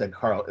only one who said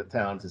Carl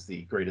Towns is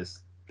the greatest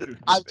shooting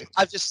I've big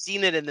I've man. just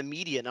seen it in the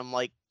media, and I'm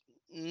like,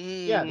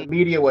 Yeah, the mm.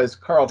 media was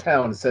Carl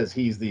Towns says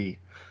he's the.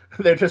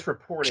 They're just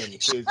reporting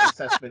his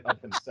assessment of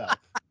himself.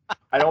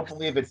 I don't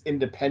believe it's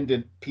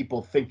independent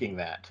people thinking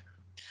that.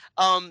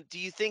 Do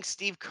you think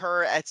Steve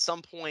Kerr at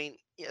some point,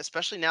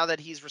 especially now that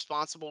he's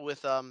responsible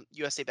with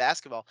USA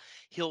Basketball,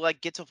 he'll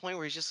like get to a point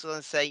where he's just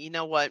gonna say, you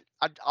know what,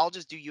 I'll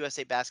just do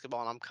USA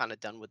Basketball, and I'm kind of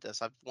done with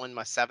this. I've won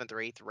my 7th or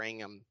 8th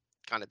ring. I'm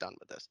kind of done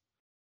with this.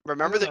 I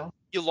Remember don't that know.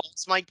 you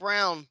lost Mike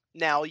Brown.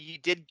 Now you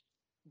did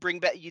bring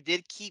back, you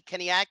did keep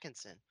Kenny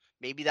Atkinson.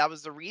 Maybe that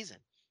was the reason.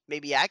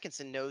 Maybe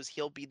Atkinson knows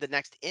he'll be the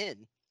next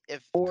in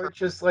if Or Kerr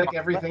just like walks away.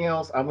 everything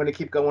else, I'm going to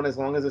keep going as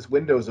long as this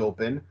window's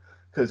open.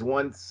 Because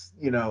once,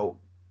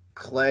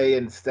 Clay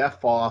and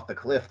Steph fall off the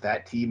cliff,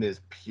 that team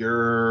is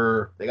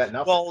pure. They got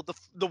nothing. Well,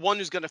 the one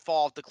who's going to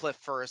fall off the cliff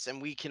first,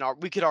 and we could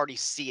already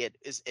see it,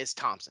 is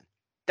Thompson.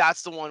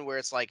 That's the one where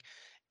it's like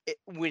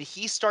when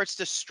he starts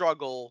to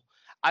struggle.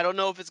 I don't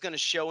know if it's going to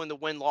show in the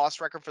win-loss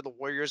record for the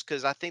Warriors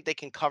because I think they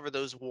can cover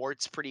those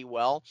warts pretty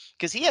well.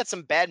 Because he had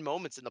some bad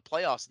moments in the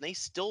playoffs and they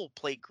still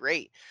played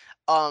great.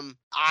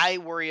 I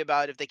worry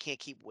about if they can't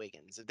keep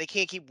Wiggins. If they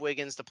can't keep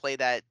Wiggins to play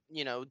that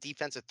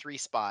defensive 3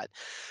 spot,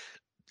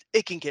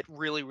 it can get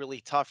really,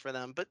 really tough for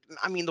them. But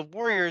I mean, the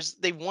Warriors,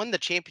 they won the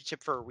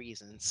championship for a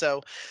reason.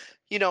 So,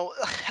 you know,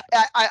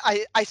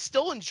 I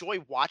still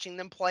enjoy watching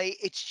them play.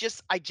 It's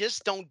just I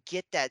just don't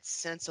get that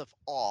sense of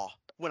awe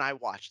when I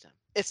watch them.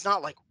 It's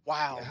not like, You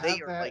wow, have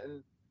that,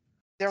 and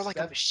they're like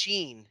a Steph.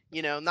 machine,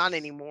 not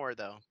anymore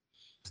though.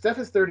 Steph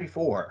is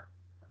 34,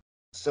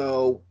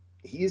 so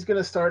he's going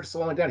to start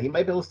slowing down. He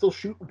might be able to still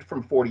shoot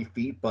from 40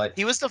 feet, but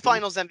He was the he,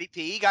 finals MVP.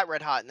 He got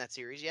red hot in that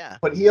series, yeah.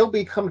 but he'll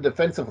become a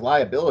defensive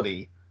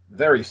liability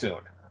very soon.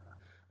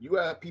 You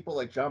have people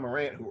like John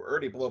Morant who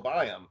already blow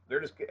by him. They're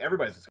just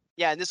everybody's just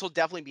Yeah, and this will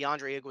definitely be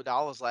Andre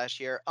Iguodala's last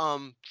year.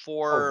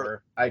 For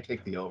over. I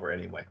take the over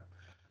anyway.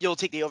 You'll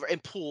take the over.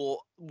 And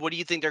Poole, what do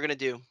you think they're gonna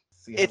do?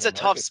 See how It's the a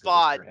tough market goes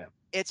spot. for him.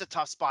 It's a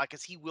tough spot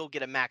because he will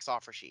get a max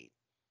offer sheet.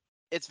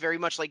 It's very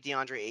much like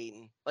DeAndre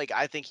Ayton. Like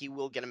I think he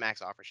will get a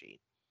max offer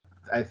sheet.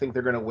 I think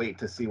they're going to wait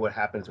to see what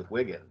happens with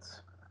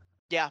Wiggins.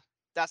 Yeah,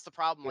 that's the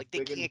problem. If Like they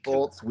Wiggins can't.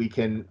 bolts, we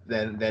can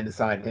then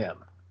sign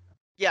him.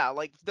 Yeah,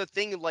 like the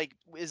thing, like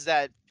is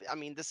that I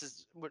mean, this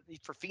is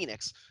for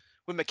Phoenix.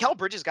 When Mikal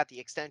Bridges got the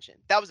extension,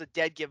 that was a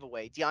dead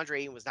giveaway.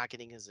 DeAndre Ayton was not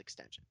getting his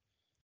extension.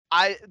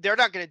 They're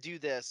not going to do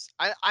this.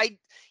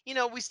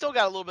 We still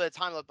got a little bit of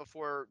time left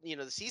before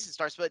the season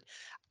starts, but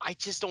I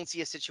just don't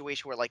see a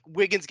situation where like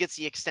Wiggins gets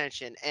the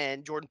extension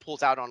and Jordan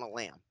pulls out on a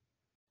lamb.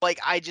 Like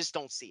I just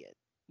don't see it.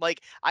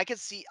 Like I could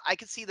see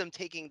them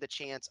taking the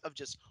chance of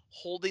just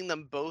holding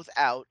them both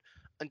out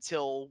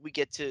until we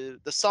get to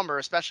the summer,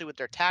 especially with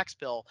their tax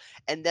bill,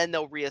 and then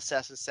they'll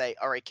reassess and say,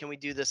 all right, can we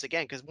do this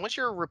again? Because once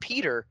you're a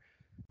repeater,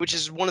 which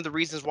is one of the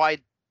reasons why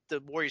the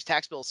Warriors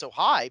tax bill is so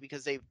high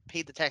because they've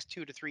paid the tax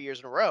 2 to 3 years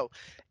in a row.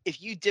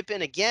 If you dip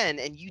in again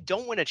and you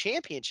don't win a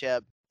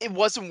championship, it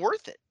wasn't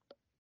worth it.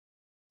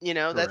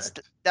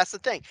 Correct. That's the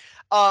thing.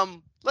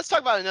 Let's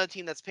talk about another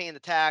team that's paying the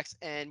tax,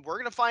 and we're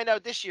gonna find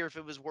out this year if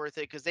it was worth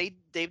it because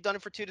they've done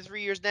it for 2 to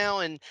 3 years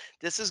now, and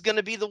this is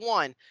gonna be the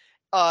one.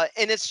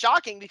 And it's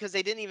shocking because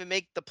they didn't even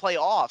make the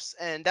playoffs,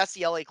 and that's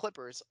the LA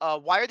Clippers.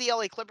 Why are the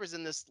LA Clippers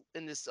in this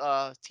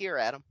tier,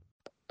 Adam?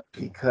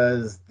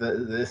 Because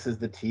this is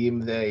the team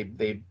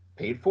they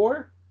paid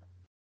for.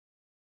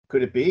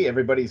 Could it be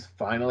everybody's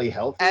finally As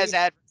healthy,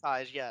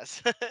 advertised,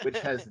 yes. which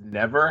has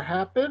never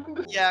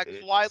happened? Yeah,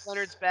 Kawhi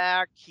Leonard's It's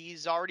back.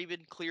 He's already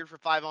been cleared for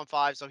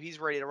 5-on-5, so he's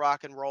ready to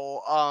rock and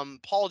roll.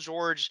 Paul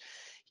George,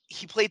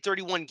 he played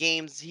 31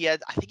 games. I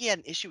think he had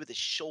an issue with his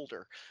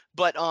shoulder,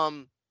 but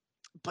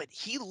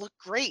he looked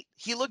great.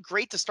 He looked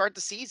great to start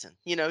the season.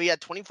 He had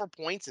 24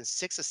 points and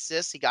 6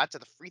 assists. He got to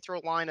the free throw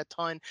line a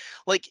ton.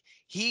 Like,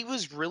 he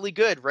was really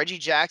good. Reggie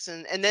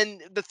Jackson. And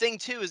then the thing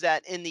too is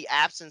that in the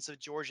absence of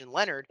George and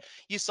Leonard,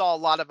 you saw a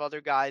lot of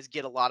other guys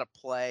get a lot of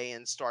play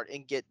and start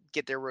and get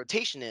their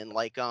rotation in,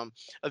 like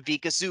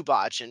Ivica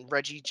Zubac and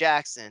Reggie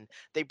Jackson.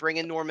 They bring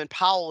in Norman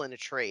Powell in a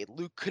trade.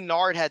 Luke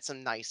Kennard had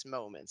some nice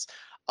moments.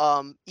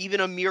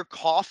 Even Amir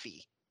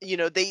Coffey.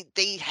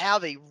 They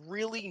have a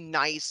really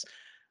nice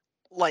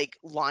like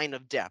line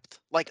of depth,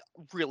 like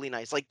really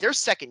nice. Like their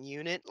second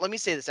unit. Let me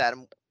say this,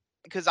 Adam,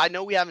 because I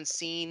know we haven't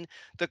seen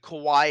the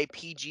Kawhi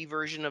PG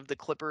version of the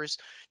Clippers.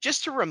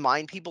 Just to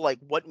remind people, like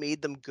what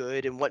made them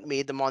good and what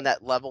made them on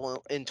that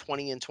level in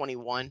 20 and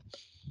 21.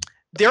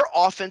 Their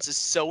offense is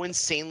so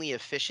insanely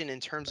efficient in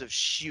terms of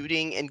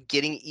shooting and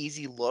getting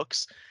easy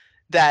looks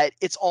that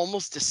it's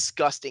almost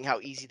disgusting how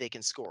easy they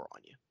can score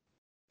on you.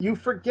 You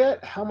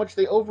forget how much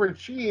they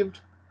overachieved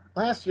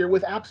last year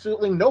with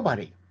absolutely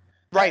nobody.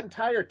 That Right.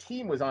 entire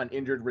team was on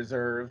injured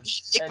reserve,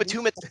 Nick and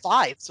Batum at the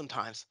 5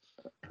 sometimes.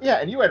 yeah,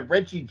 and you had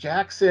Reggie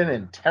Jackson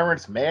and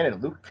Terrence Mann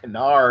and Luke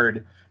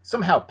Kennard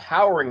somehow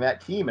powering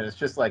that team, and it's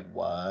just like,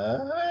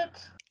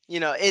 what?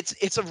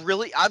 It's a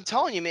really, I'm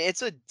telling you, man,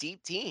 it's a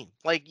deep team.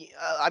 Like,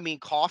 I mean,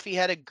 Coffee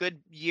had a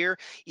good year.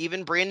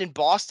 Even Brandon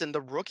Boston,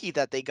 the rookie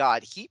that they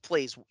got, he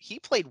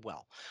played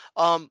well.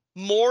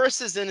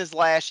 Morris is in his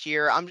last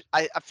year.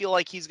 I feel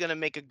like he's gonna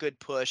make a good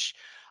push.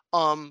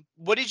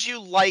 What did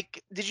you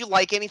like? Did you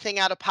like anything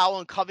out of Powell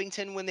and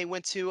Covington when they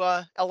went to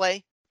LA?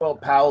 Well,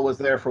 Powell was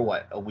there for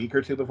what, a week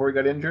or two before he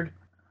got injured?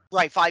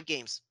 Right, 5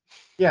 games.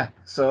 Yeah,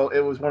 so it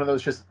was one of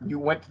those just you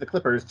went to the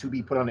Clippers to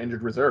be put on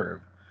injured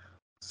reserve.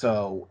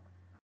 So,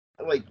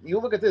 like, you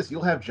look at this,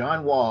 you'll have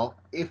John Wall,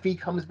 if he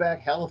comes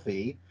back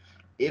healthy,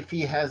 if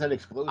he has an I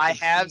explosive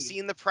have speed,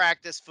 seen the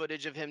practice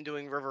footage of him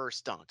doing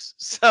reverse dunks.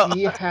 So,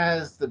 he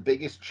has the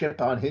biggest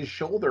chip on his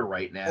shoulder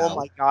right oh now,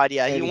 my God,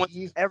 yeah, he and wants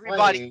he's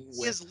everybody. playing He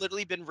with has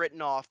literally been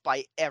written off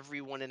by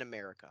everyone in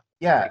America.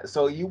 yeah.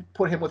 So you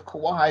put him with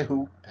Kawhi,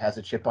 who has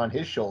a chip on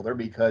his shoulder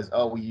because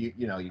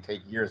you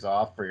take years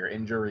off for your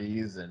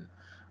injuries and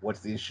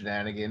what's these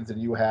shenanigans,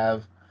 and you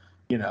have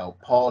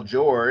Paul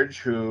George,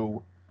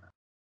 who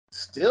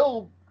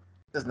still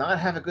does not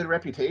have a good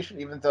reputation,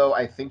 even though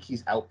I think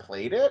he's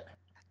outplayed it.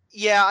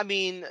 Yeah, I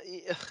mean,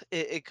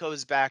 it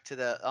goes back to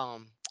the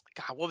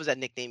God, what was that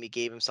nickname he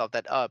gave himself?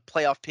 That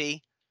playoff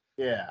P.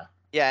 Yeah.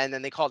 Yeah, and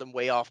then they called him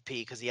way off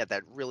P because he had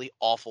that really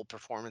awful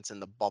performance in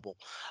the bubble.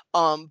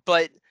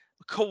 But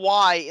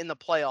Kawhi in the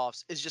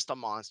playoffs is just a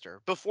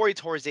monster. Before he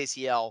tore his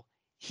ACL,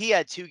 he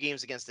had 2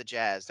 games against the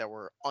Jazz that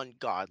were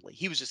ungodly.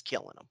 He was just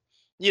killing them.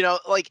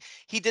 Like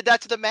he did that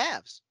to the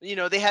Mavs.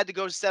 They had to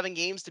go to 7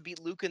 games to beat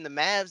Luka and the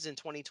Mavs in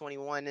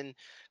 2021, and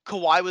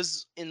Kawhi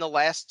was in the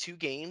last 2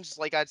 games,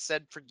 like I'd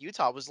said for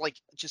Utah, was like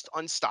just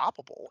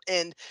unstoppable.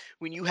 And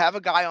when you have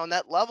a guy on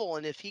that level,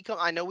 and if he come,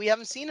 I know we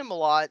haven't seen him a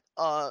lot.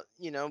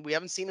 We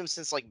haven't seen him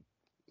since like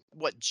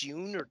what,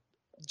 June or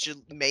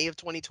May of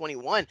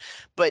 2021.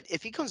 But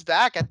if he comes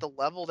back at the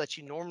level that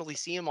you normally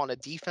see him on a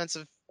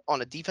defensive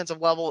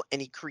level,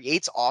 and he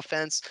creates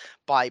offense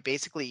by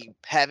basically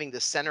having the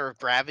center of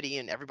gravity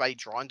and everybody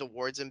drawn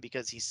towards him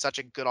because he's such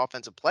a good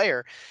offensive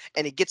player,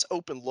 and he gets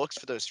open looks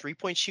for those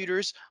 3-point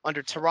shooters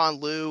under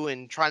Tyronn Lue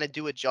and trying to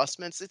do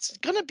adjustments, it's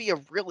gonna be a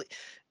really,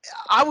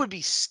 I would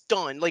be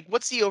stunned. Like,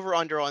 what's the over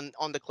under on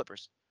the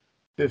Clippers?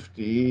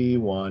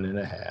 51 and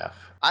a half.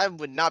 I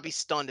would not be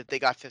stunned if they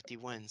got 50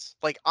 wins.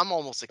 Like, I'm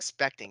almost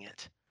expecting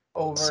it.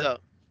 Over. So, I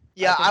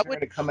yeah, think they're going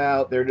to come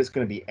out. They're just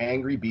going to be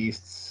angry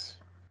beasts.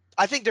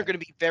 I think they're going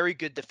to be very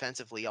good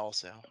defensively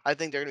also. I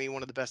think they're going to be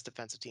one of the best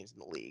defensive teams in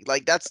the league.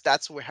 Like, that's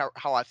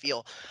how I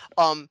feel.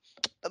 Um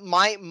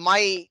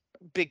my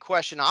big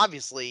question,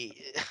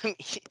 obviously,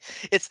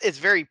 it's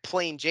very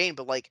plain Jane,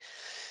 but like,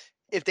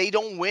 if they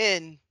don't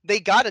win, they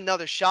got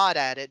another shot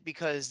at it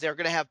because they're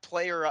going to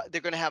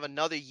have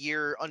another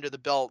year under the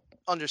belt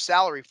under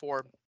salary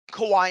for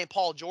Kawhi and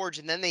Paul George,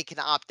 and then they can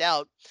opt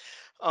out.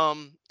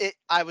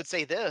 I would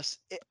say this,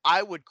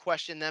 I would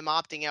question them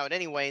opting out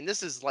anyway, and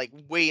this is like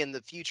way in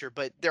the future,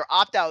 but their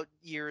opt out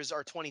years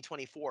are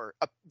 2024.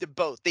 They're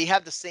both. They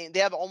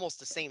have almost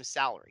the same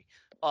salary.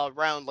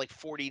 around like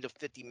 40 to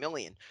 50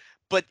 million.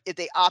 But if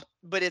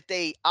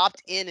they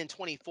opt in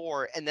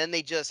 24 and then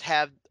they just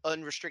have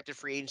unrestricted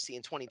free agency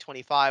in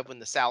 2025 when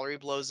the salary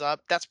blows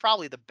up, that's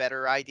probably the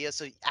better idea.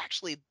 So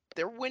actually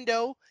their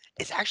window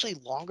is actually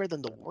longer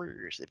than the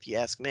Warriors, if you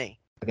ask me.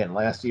 Again,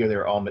 last year they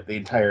were all the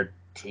entire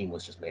team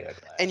was just made of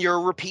glass. And you're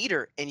a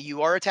repeater, and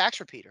you are a tax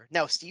repeater.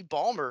 Now Steve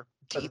Ballmer,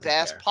 deep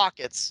ass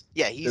pockets.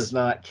 Yeah, he does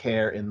not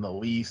care in the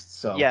least.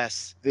 So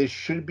yes, this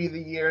should be the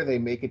year they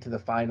make it to the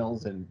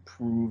finals and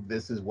prove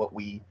this is what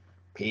we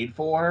paid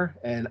for.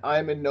 And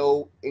I'm in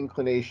no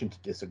inclination to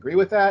disagree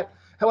with that.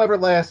 However,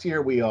 last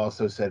year we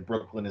also said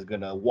Brooklyn is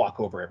going to walk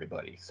over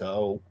everybody.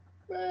 So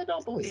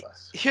don't believe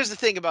us. Here's the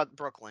thing about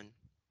Brooklyn.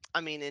 I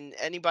mean, and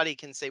anybody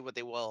can say what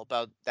they will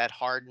about that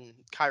Harden,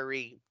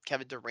 Kyrie,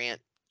 Kevin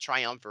Durant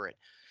triumvirate.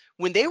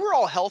 When they were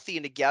all healthy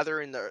and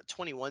together in the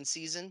 21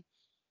 season,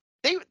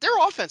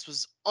 their offense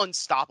was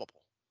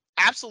unstoppable.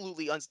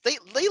 Absolutely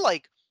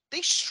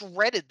they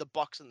shredded the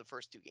Bucks in the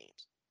first 2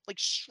 games. Like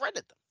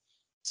shredded them.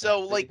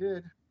 So they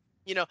did.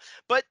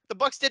 But the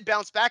Bucks did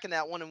bounce back in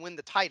that one and win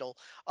the title.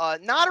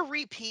 Not a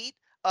repeat.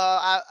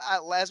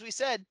 As we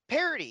said,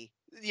 parity.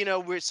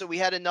 So we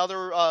had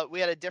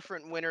a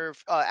different winner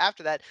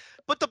after that.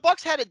 But the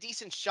Bucks had a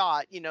decent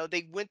shot.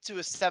 They went to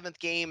a 7th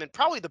game and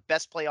probably the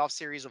best playoff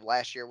series of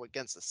last year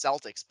against the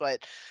Celtics.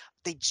 But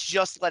they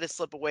just let it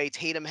slip away.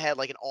 Tatum had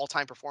like an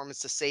all-time performance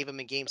to save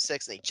him in Game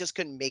 6. And they just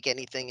couldn't make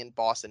anything in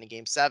Boston in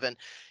Game 7.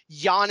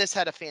 Giannis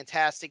had a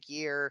fantastic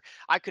year.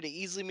 I could have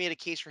easily made a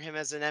case for him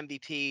as an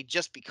MVP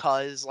just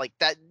because like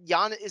that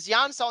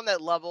Giannis on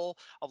that level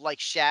of like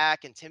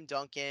Shaq and Tim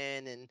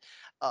Duncan and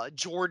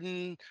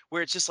Jordan,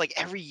 where it's just like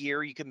every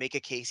year you can make a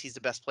case he's the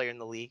best player in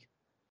the league.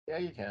 Yeah,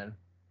 you can.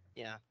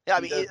 Yeah.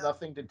 He does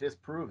nothing to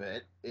disprove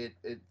it.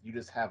 You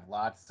just have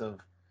lots of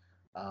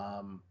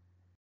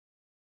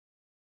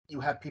you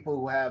have people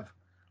who have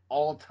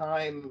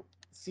all-time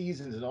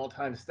seasons and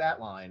all-time stat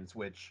lines,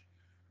 which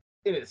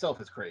in itself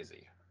is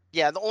crazy.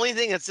 Yeah, the only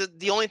thing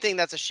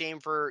that's a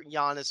shame for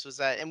Giannis was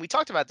that, and we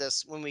talked about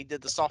this when we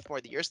did the sophomore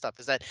of the year stuff,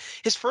 is that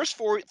his first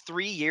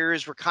 3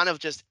 years were kind of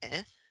just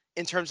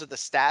in terms of the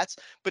stats.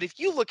 But if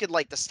you look at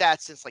like the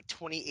stats since like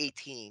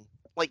 2018,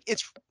 like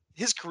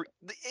his career,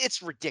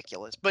 it's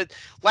ridiculous. But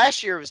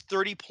last year it was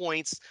 30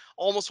 points,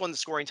 almost won the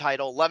scoring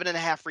title, 11 and a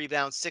half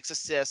rebounds, 6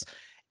 assists,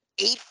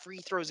 8 free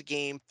throws a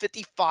game,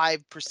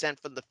 55%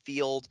 from the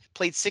field,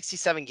 played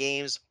 67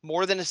 games,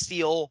 more than a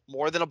steal,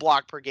 more than a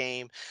block per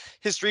game.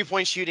 His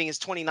 3-point shooting is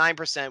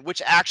 29%,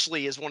 which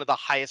actually is one of the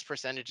highest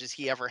percentages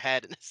he ever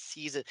had in a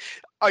season.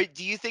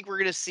 Do you think we're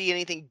going to see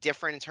anything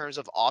different in terms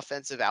of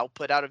offensive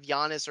output out of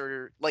Giannis,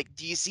 or like,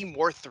 do you see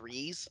more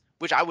threes?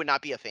 Which I would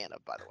not be a fan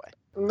of, by the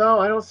way. No,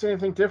 I don't see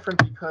anything different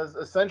because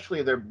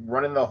essentially they're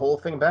running the whole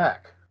thing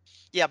back.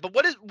 Yeah, but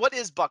what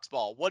is Bucks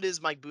ball? What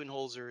is Mike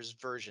Budenholzer's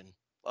version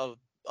of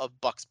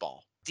Bucks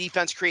ball?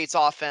 Defense creates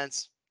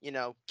offense.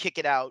 Kick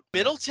it out.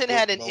 Middleton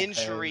had an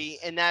injury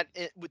and that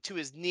to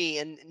his knee,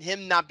 and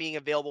him not being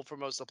available for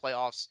most of the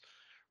playoffs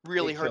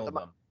really hurt them.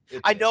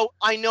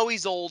 I know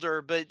he's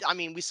older, but I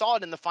mean, we saw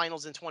it in the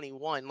finals in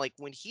 21. Like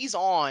when he's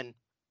on,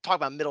 talk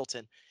about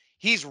Middleton,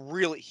 he's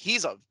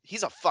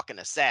a fucking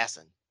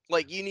assassin.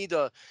 Like you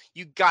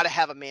got to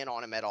have a man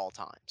on him at all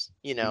times.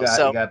 You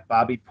got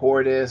Bobby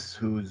Portis,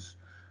 who's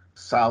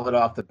solid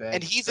off the bench,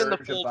 and he's in the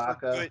fold for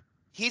good.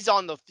 He's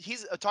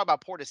talk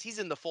about Portis. He's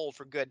in the fold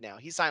for good now.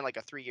 He signed like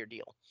a 3-year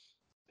deal.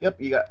 Yep,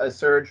 you got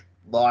Serge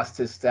lost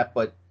his step,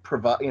 but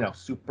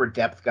super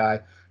depth guy.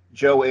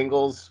 Joe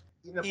Ingles,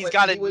 he's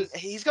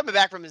coming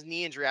back from his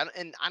knee injury,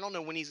 and I don't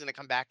know when he's going to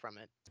come back from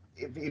it.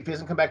 If he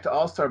doesn't come back to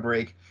All-Star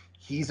break,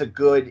 he's a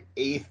good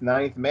 8th,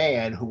 9th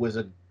man who was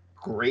a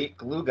great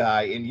glue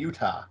guy in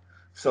Utah.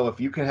 So if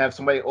you can have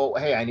somebody,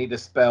 hey, I need to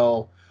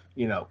spell,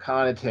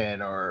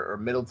 Connaughton or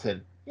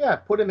Middleton, yeah,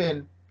 put him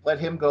in, let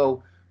him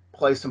go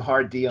play some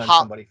hard D on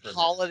somebody for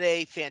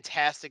Holiday,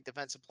 fantastic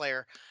defensive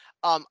player.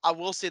 I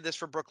will say this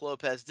for Brook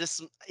Lopez,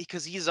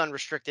 because he's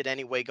unrestricted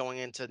anyway going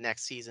into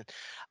next season.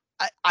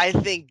 I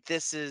think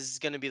this is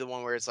going to be the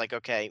one where it's like,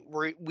 okay,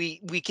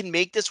 we can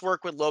make this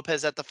work with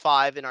Lopez at the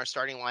 5 in our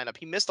starting lineup.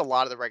 He missed a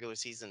lot of the regular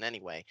season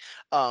anyway,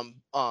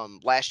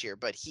 last year,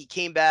 but he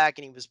came back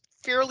and he was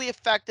fairly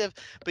effective.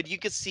 But you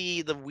could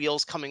see the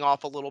wheels coming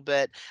off a little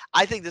bit.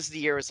 I think this is the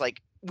year. It's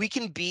like we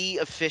can be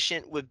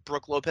efficient with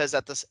Brook Lopez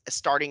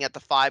starting at the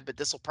 5, but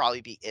this will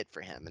probably be it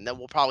for him. And then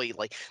we'll probably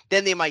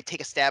then they might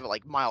take a stab at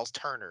like Miles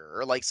Turner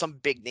or like some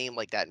big name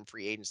like that in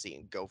free agency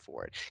and go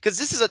for it. Because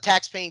this is a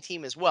tax-paying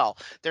team as well.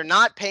 They're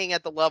not paying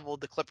at the level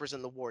of the Clippers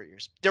and the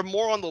Warriors. They're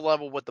more on the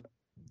level what the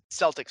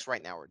Celtics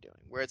right now are doing,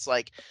 where it's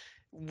like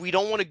we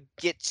don't want to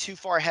get too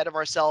far ahead of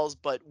ourselves,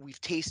 but we've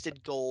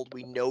tasted gold.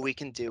 We know we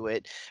can do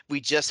it. We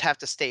just have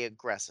to stay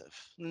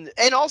aggressive.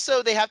 And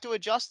also, they have to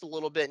adjust a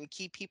little bit and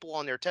keep people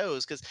on their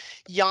toes because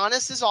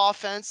Giannis's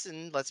offense,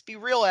 and let's be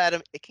real,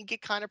 Adam, it can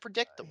get kind of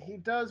predictable. He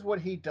does what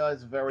he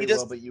does He very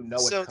well, does. but you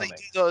know it's So they coming.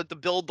 do the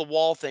build the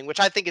wall thing, which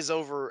I think is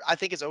over. I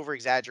think is over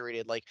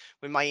exaggerated. Like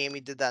when Miami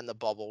did that in the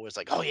bubble, it was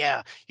like, oh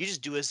yeah, you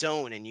just do a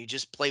zone and you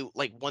just play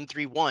like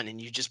 1-3-1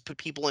 and you just put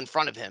people in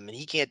front of him and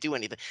he can't do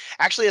anything.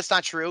 Actually, that's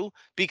not true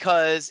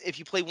because if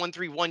you play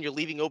 1-3-1, you're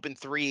leaving open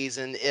threes,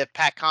 and if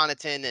Pat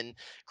Connaughton and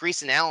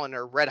Grayson Allen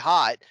are red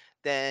hot,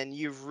 then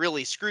you've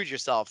really screwed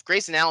yourself.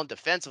 Grayson Allen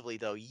defensively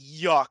though,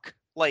 yuck.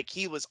 Like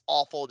he was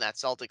awful in that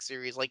Celtics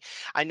series. Like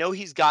I know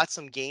he's got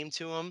some game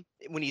to him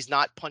when he's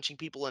not punching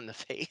people in the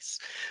face,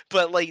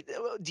 but like,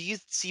 do you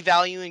see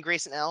value in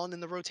Grayson Allen in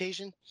the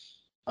rotation?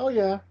 Oh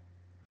yeah,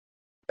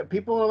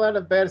 people will have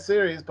a bad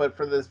series, but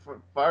for this,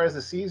 for far as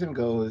the season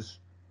goes,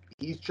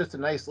 he's just a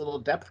nice little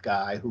depth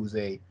guy who's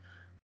a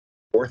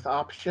fourth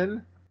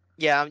option.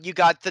 Yeah, you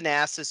got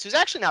Thanasis, who's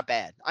actually not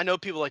bad. I know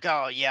people are like,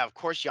 oh yeah, of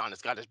course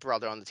Giannis got his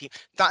brother on the team.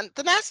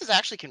 Thanasis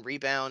actually can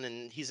rebound,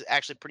 and he's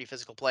actually a pretty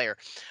physical player.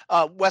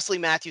 Wesley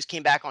Matthews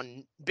came back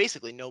on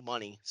basically no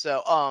money,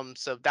 so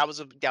that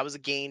was a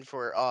gain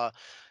for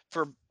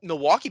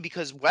Milwaukee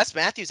because Wes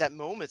Matthews at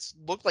moments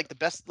looked like the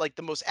best, like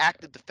the most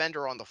active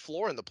defender on the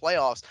floor in the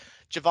playoffs.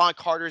 Javon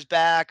Carter's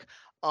back.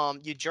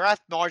 You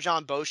draft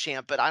Marjan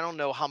Beauchamp, but I don't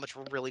know how much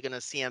we're really going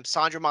to see him.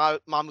 Sandro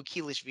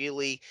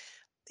Mamukilishvili,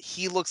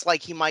 he looks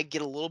like he might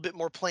get a little bit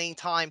more playing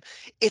time.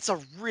 It's a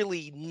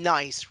really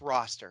nice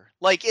roster.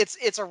 Like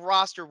it's a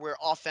roster where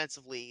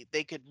offensively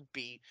they could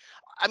be,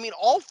 I mean,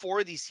 all four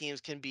of these teams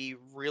can be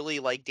really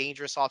like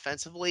dangerous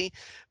offensively,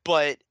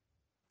 but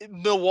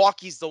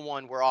Milwaukee's the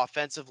one where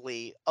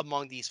offensively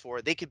among these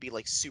four, they could be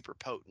like super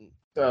potent.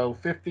 So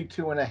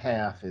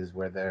 52.5 is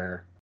where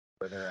they're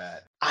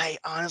at. I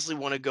honestly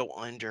want to go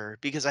under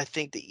because I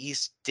think the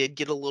East did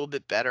get a little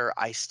bit better.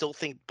 I still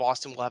think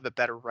Boston will have a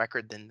better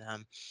record than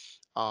them.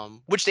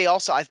 Which they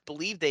also, I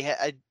believe they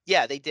had,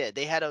 yeah, they did.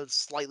 They had a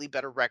slightly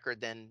better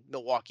record than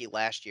Milwaukee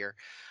last year.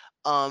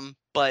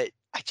 But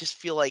I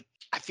feel like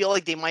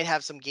they might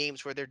have some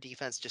games where their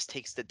defense just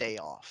takes the day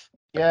off.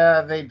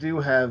 Yeah, they do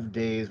have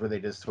days where they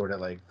just sort of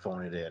like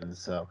phone it in.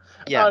 So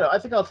I Yeah. don't know. I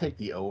think I'll take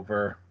the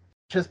over,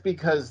 just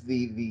because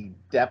the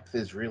depth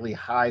is really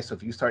high. So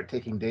if you start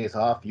taking days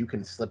off, you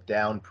can slip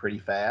down pretty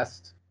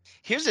fast.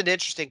 Here's an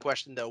interesting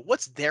question though.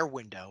 What's their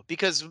window?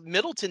 Because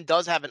Middleton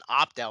does have an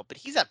opt out, but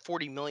he's at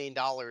 $40 million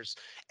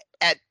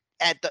at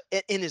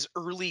in his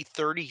early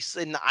 30s,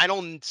 and I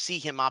don't see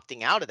him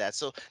opting out of that.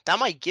 So that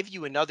might give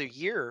you another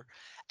year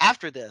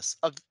after this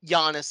of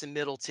Giannis and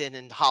Middleton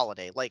and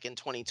Holiday, like in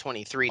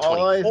 2023,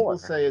 All I will 24.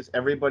 say is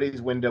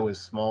everybody's window is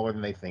smaller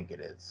than they think it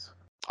is.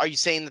 Are you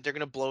saying that they're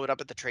going to blow it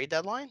up at the trade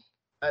deadline?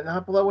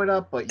 Not blow it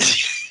up, but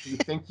you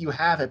think you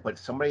have it, but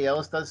somebody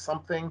else does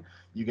something.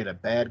 You get a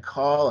bad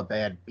call, a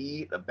bad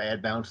beat, a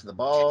bad bounce of the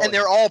ball. And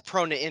they're all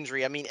prone to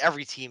injury. I mean,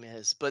 every team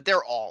is, but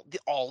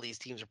all these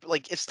teams are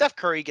like if Steph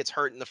Curry gets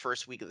hurt in the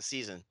first week of the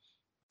season,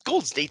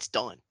 Golden State's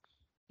done.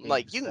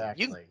 Like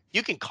Exactly.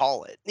 you can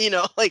call it,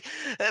 like,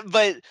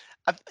 but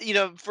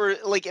for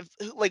like if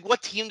like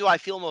what team do I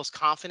feel most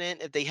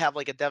confident if they have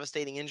like a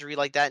devastating injury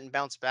like that and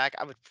bounce back?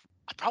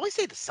 I'd probably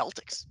say the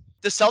Celtics.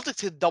 The Celtics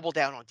could double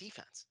down on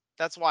defense.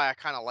 That's why I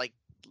kind of like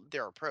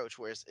their approach.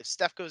 Whereas if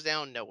Steph goes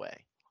down, no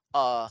way.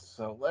 Uh,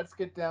 So let's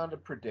get down to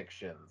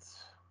predictions.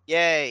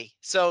 Yay!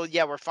 So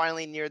yeah, we're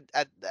finally near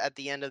at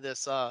the end of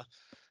this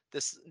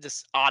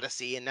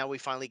odyssey, and now we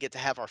finally get to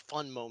have our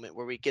fun moment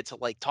where we get to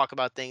like talk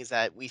about things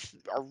that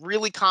are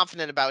really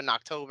confident about in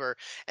October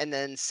and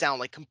then sound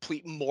like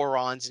complete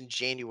morons in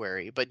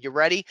January. But you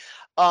ready?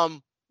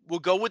 um we'll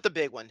go with the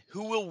big one.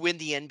 Who will win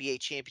the NBA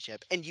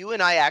championship? And you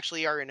and I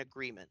actually are in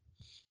agreement.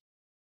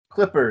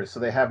 Clippers, so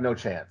they have no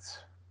chance.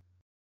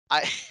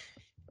 I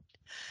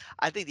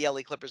I think the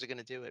LA Clippers are going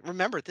to do it.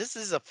 Remember, this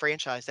is a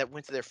franchise that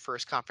went to their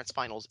first conference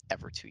finals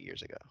ever 2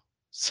 years ago.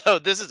 So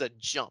this is a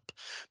jump.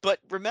 But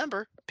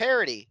remember,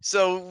 parity.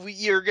 So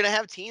you're going to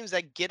have teams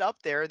that get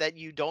up there that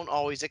you don't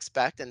always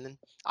expect. And then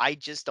I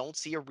just don't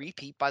see a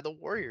repeat by the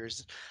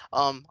Warriors.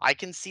 I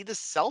can see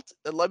the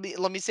Let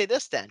me say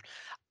this then.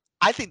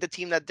 I think the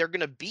team that they're going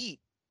to beat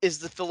is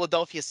the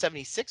Philadelphia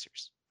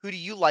 76ers. Who do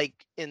you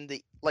like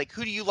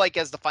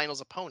as the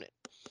finals opponent?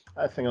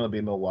 I think it'll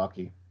be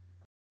Milwaukee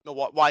No,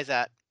 why is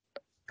that?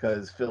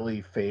 because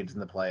Philly fades in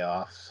the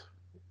playoffs.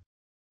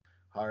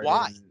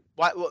 Why? Harden,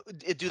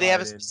 Do they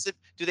have a Harden, specific?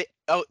 Do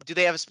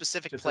they have a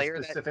specific just a player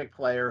that? specific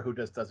player who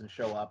just doesn't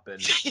show up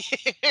and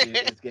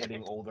is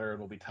getting older and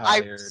will be I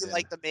tired. really And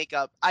like the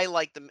makeup. I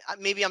like the.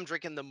 Maybe I'm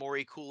drinking the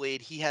Maury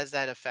Kool-Aid. He has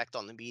that effect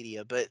on the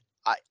media, but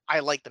I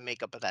like the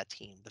makeup of that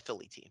team, the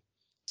Philly team.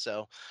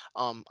 So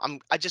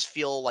I just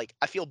feel like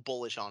I feel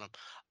bullish on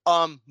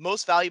him.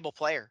 Most valuable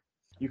player.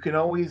 you can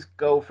always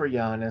go for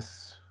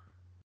Giannis.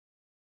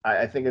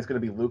 I think it's going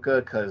to be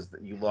Luca because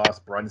you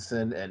lost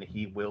Brunson and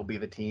he will be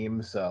the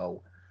team.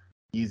 So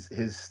he's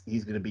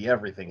going to be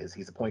everything.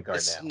 He's a point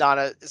guard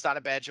now. It's not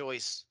a bad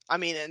choice. I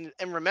mean,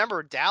 and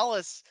remember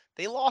Dallas,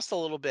 they lost a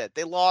little bit.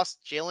 They lost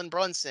Jalen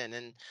Brunson,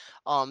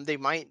 and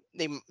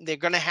they're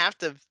gonna have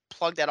to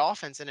plug that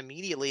offense in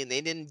immediately. And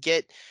they didn't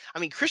get. I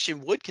mean,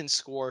 Christian Wood can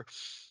score,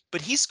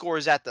 but he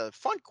scores at the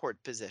front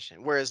court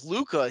position, whereas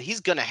Luka,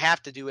 he's gonna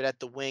have to do it at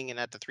the wing and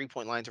at the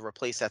 3-point line to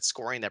replace that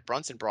scoring that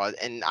Brunson brought.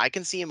 And I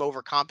can see him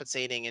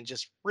overcompensating and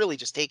just really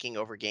just taking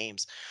over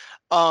games.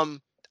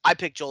 I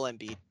picked Joel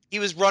Embiid. He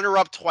was runner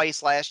up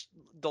twice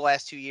the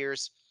last 2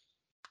 years.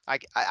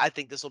 I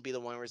think this will be the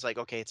one where it's like,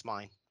 okay, it's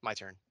my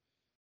turn.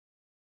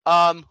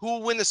 Who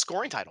will win the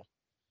scoring title?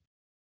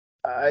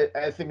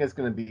 I think it's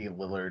going to be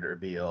Lillard or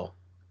Beal.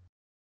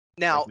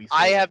 Now, we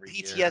I say have every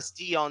year.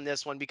 PTSD on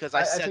this one because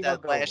I said think I'll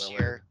that go last Lillard.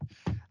 year.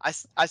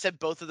 I said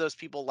both of those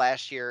people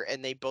last year,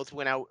 and they both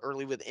went out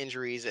early with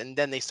injuries, and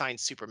then they signed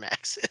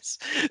supermaxes.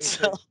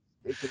 So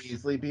It could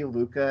easily be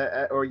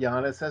Luka or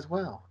Giannis as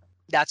well.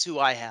 that's who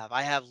I have.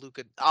 I have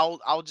Luka.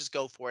 I'll just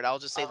go for it. I'll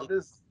just say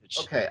Luka.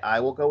 Okay, I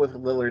will go with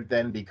Lillard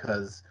then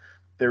because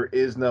there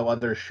is no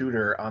other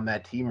shooter on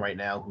that team right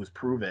now who's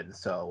proven.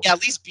 So Yeah,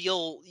 at least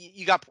Beal,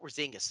 you got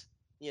Porzingis,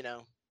 you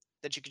know,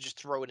 that you could just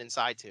throw it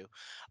inside to.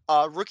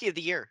 Rookie of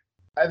the year.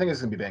 I think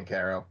it's gonna be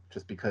Banchero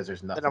just because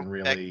there's Then I'm nothing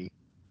really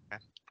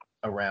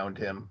around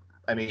him.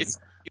 I mean, It's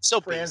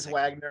so Franz basic.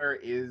 Wagner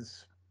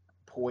is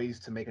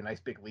poised to make a nice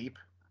big leap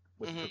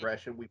with Mhm. the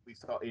progression. We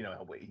saw,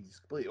 he's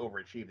completely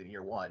overachieved in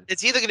year one.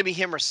 It's either going to be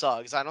him or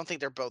Suggs. I don't think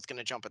they're both going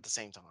to jump at the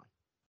same time.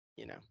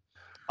 You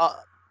know,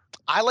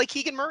 I like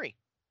Keegan Murray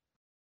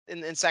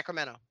in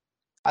Sacramento.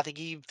 I think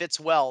he fits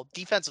well.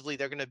 Defensively,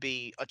 they're going to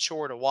be a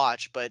chore to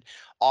watch, but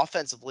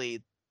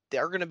offensively,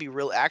 they're going to be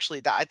really.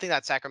 Actually, I think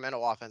that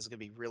Sacramento offense is going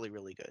to be really,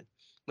 really good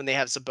when they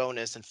have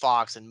Sabonis and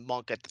Fox and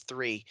Monk at the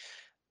 3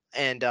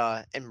 and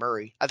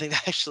Murray. I think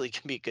that actually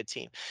can be a good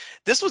team.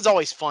 This was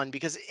always fun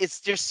because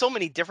there's so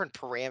many different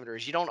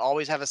parameters. You don't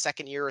always have a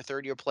second year or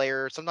third year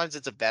player. Sometimes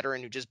it's a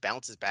veteran who just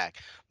bounces back.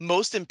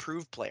 Most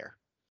improved player.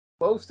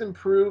 Most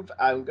improved,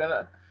 I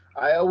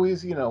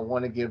always,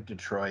 want to give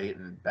Detroit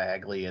and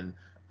Bagley and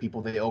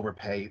people they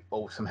overpay,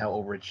 somehow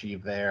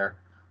overachieve there.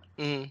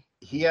 Mm-hmm.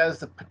 He has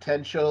the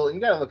potential. You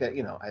got to look at,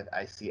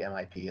 I see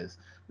MIP as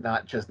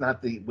not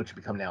the which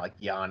become now like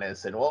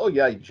Giannis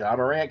and John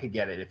Morant could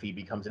get it if he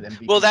becomes an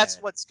MVP. Well,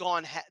 that's what's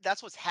gone.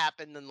 That's what's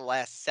happened in the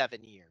last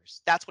 7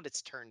 years. That's what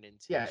it's turned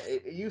into. Yeah,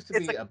 it used to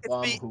be a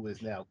bum who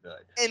is now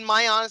good. In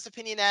my honest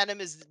opinion,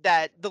 Adam, is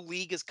that the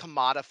league has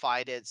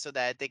commodified it so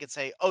that they could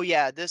say, "Oh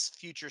yeah, this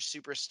future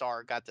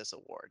superstar got this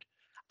award."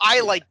 I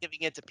like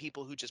giving it to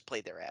people who just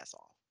played their ass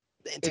off.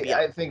 And to be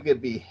honest, I think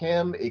it'd be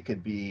him. It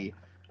could be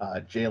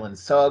Jalen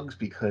Suggs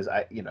because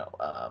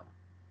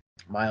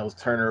Miles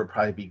Turner will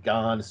probably be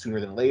gone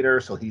sooner than later,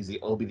 so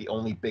he'll be the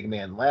only big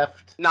man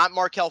left. not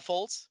Markelle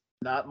Fultz.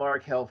 Not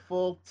Markelle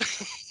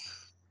Fultz,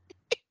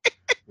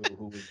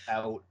 who was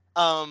out.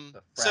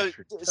 So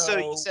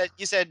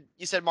you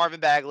said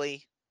Marvin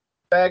Bagley.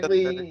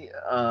 Bagley,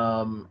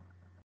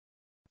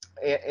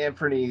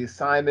 Anthony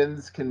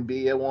Simons can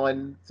be a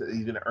one. So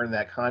he's going to earn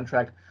that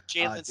contract.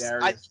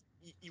 Jalen.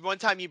 One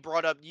time you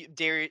brought up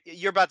Darius.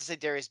 You're about to say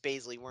Darius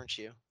Baisley, weren't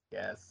you?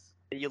 Yes.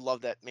 You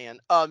love that man.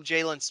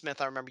 Jalen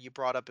Smith, I remember you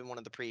brought up in one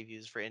of the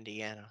previews for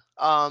Indiana.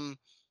 And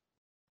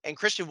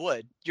Christian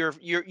Wood.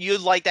 You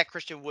like that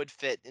Christian Wood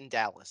fit in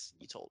Dallas,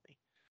 you told me.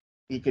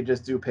 He could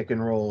just do pick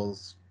and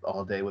rolls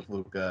all day with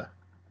Luka.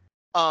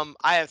 I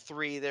have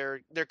 3.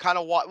 They're kind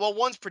of well,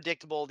 one's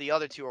predictable, the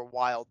other 2 are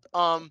wild.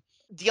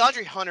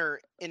 DeAndre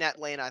Hunter in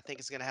Atlanta, I think,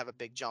 is going to have a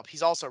big jump.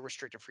 He's also a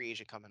restricted free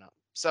agent coming up,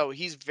 so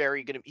he's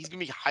going to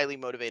be highly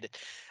motivated.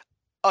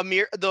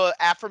 The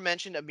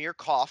aforementioned Amir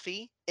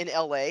Coffey in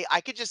LA, I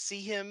could just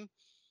see him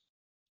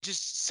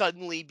just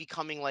suddenly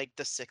becoming like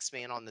the 6th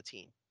man on the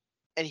team,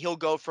 and he'll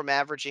go from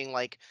averaging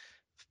like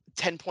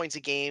 10 points a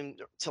game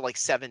to like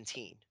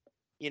 17.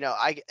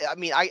 I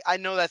mean, I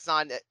know that's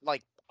not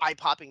like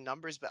eye-popping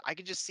numbers, but I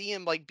could just see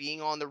him like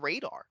being on the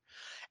radar.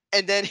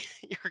 And then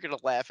you're going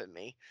to laugh at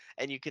me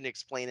and you can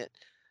explain it.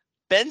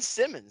 Ben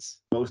Simmons.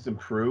 Most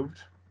improved.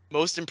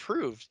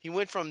 He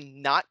went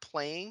from not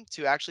playing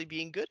to actually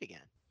being good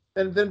again.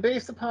 And then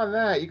based upon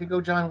that, you could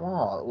go John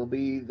Wall. It will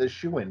be the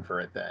shoe-in for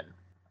it then.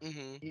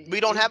 Mm-hmm.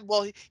 We don't have,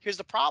 well, here's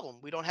the problem.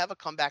 We don't have a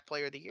comeback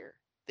player of the year.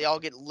 They all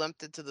get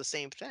lumped into the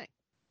same thing.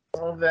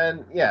 Well,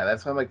 then, yeah,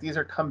 that's why I'm like, these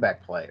are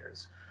comeback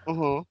players.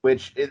 Mm-hmm.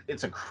 Which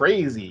it's a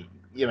crazy,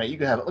 you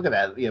can have, look at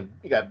that. You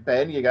got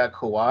Ben, you got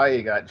Kawhi,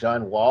 you got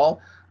John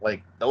Wall.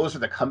 Like, those are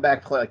the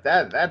comeback play like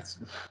that. That's,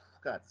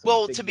 God.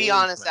 Well, to be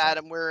honest,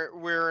 Adam,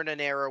 we're in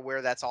an era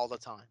where that's all the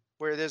time.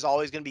 Where there's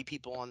always going to be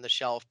people on the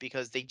shelf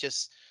because they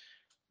just,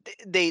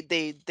 they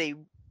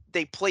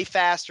play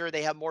faster,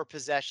 they have more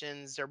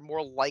possessions, they're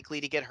more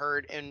likely to get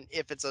hurt, and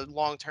if it's a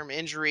long-term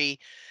injury,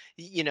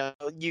 you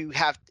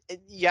have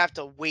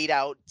to wait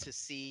out to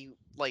see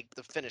like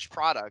the finished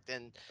product.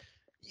 And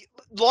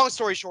long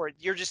story short,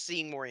 you're just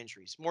seeing more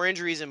injuries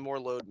and more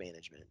load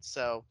management.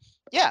 So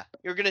yeah,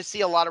 you're going to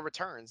see a lot of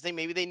returns.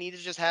 Maybe they need to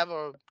just have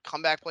a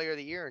comeback player of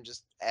the year and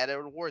just add an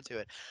award to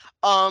it.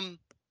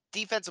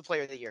 Defensive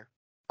player of the year.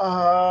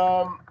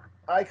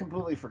 I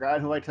completely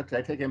forgot who I took. Did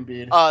I take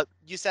Embiid?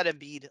 You said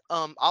Embiid.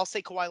 I'll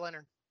say Kawhi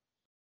Leonard.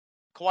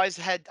 Kawhi's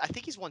had, I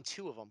think he's won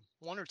 2 of them,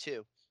 1 or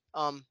 2.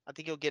 I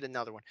think he'll get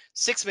another one.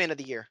 Sixth man of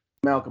the year.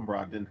 Malcolm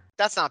Brogdon.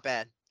 That's not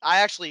bad.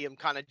 I actually am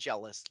kind of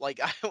jealous. Like,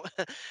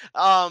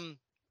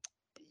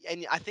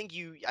 and I think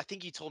you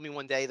told me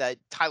one day that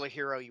Tyler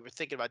Hero, you were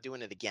thinking about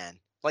doing it again.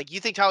 Like,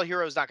 you think Tyler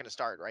Hero is not going to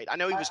start, right? I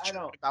know he was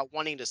tweeting about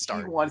wanting to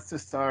start. He wants to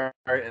start,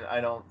 and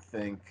I don't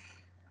think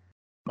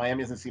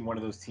Miami doesn't seem one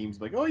of those teams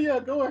like, oh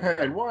yeah, go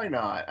ahead, why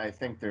not? I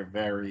think they're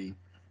very,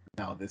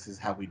 no, this is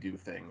how we do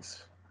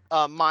things.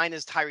 Mine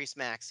is Tyrese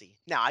Maxey.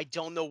 Now, I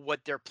don't know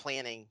what they're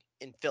planning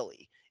in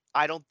Philly.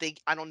 I don't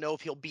know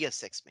if he'll be a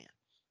 6-man.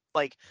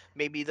 Like,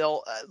 maybe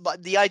they'll.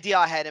 But the idea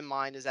I had in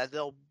mind is that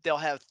they'll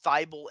have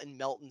Thibault and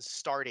Melton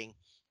starting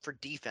for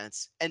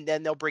defense, and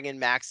then they'll bring in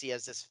Maxey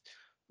as this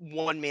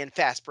 1-man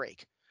fast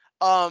break.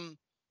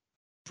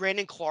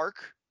 Brandon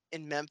Clark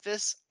in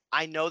Memphis.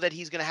 I know that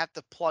he's going to have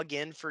to plug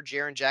in for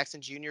Jaren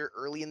Jackson Jr.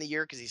 early in the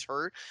year because he's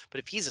hurt. But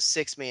if he's a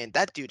 6-man,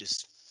 that dude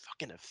is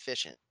fucking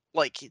efficient.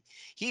 Like,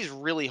 he's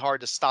really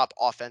hard to stop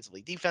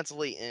offensively.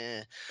 Defensively,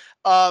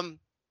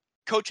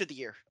 Coach of the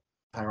year.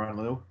 Tyronn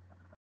Lue.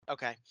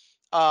 Okay.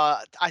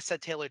 I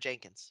said Taylor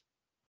Jenkins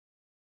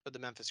for the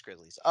Memphis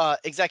Grizzlies.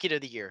 Executive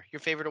of the year.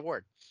 Your favorite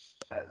award?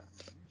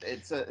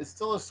 It's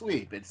still a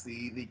sweep. It's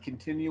the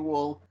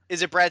continual.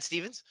 Is it Brad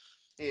Stevens?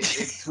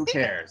 It's who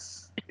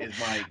cares? Is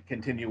my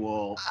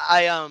continual.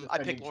 I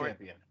picked Lawrence.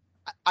 Champion.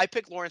 I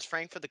picked Lawrence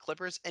Frank for the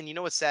Clippers, and you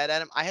know what's sad,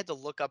 Adam? I had to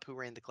look up who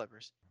ran the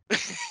Clippers.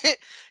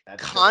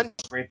 That's how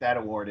great that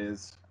award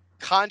is.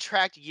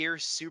 Contract year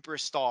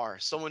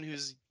superstar, someone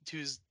whose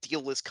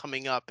deal is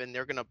coming up, and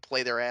they're gonna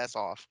play their ass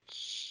off.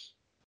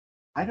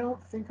 I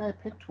don't think I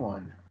picked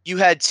one. You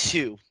had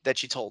 2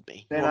 that you told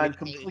me. Then I'm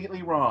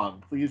completely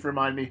wrong. Please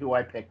remind me who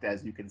I picked.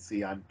 As you can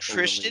see, I'm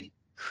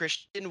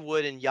Christian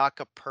Wood and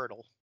Jakob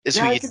Poeltl.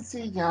 I can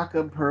see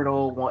Jakob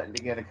Poeltl wanting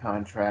to get a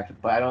contract,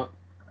 but I don't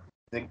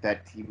think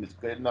that team is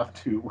good enough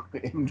to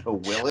him to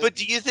will it. But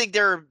do you think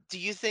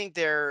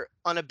they're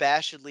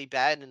unabashedly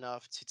bad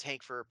enough to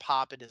tank for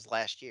Pop in his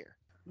last year?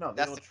 No,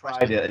 they don't try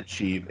to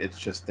achieve. It's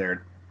just they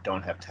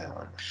don't have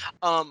talent.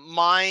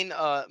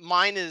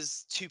 Mine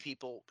is 2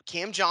 people.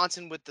 Cam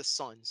Johnson with the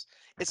Suns.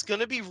 It's going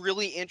to be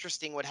really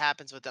interesting what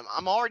happens with them.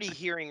 I'm already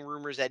hearing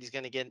rumors that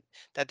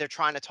that they're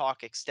trying to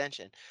talk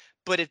extension.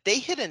 But if they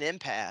hit an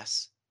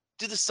impasse,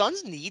 do the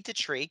Suns need to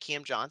trade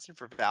Cam Johnson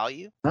for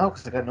value? No,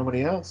 because they got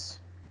nobody else.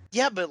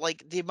 Yeah, but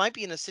like they might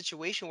be in a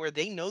situation where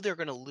they know they're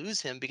going to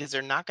lose him because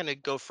they're not going to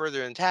go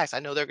further in tax. I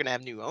know they're going to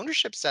have new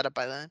ownership set up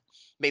by then.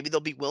 Maybe they'll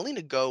be willing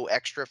to go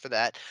extra for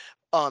that,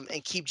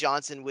 and keep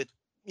Johnson with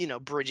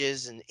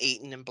Bridges and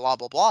Ayton and blah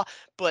blah blah.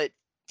 But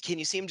can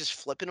you see him just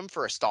flipping him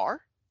for a star?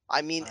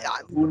 I mean,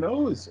 who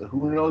knows?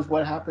 Who knows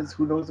what happens?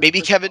 Who knows?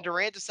 Maybe Kevin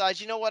Durant decides,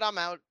 you know what, I'm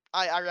out.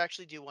 I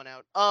actually do want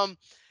out.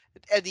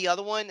 And the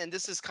other one, and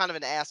this is kind of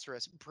an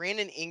asterisk,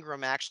 Brandon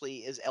Ingram actually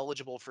is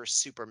eligible for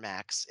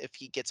Supermax if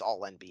he gets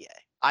all NBA.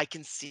 I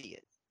can see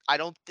it. I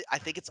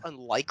think it's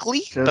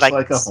unlikely, just but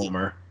like a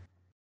homer.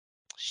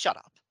 Shut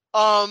up.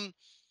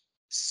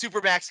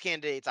 Supermax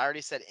candidates. I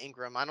already said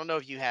Ingram. I don't know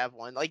if you have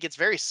one. Like, it's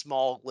very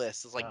small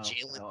list. It's like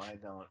Jalen. No, I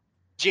don't.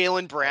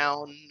 Jalen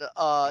Brown.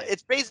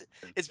 It's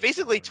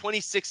basically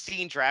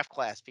 2016 draft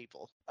class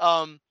people.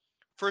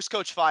 First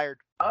coach fired.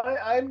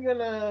 I'm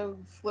gonna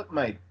flip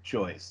my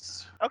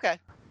choice. Okay.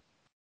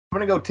 I'm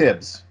gonna go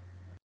Tibbs.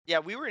 Yeah,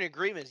 we were in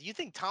agreement. You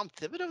think Tom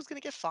Thibodeau is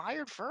gonna get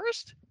fired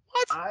first?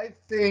 What? I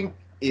think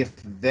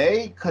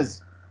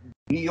because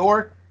New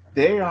York,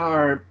 they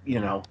are,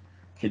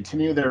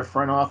 continue their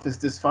front office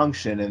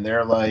dysfunction, and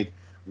they're like,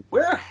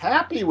 we're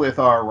happy with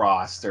our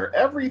roster.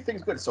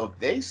 Everything's good. So if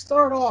they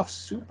start off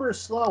super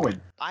slow, and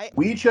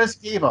we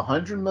just gave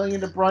 $100 million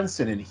to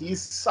Brunson, and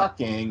he's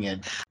sucking.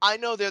 And I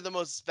know they're the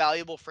most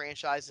valuable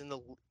franchise in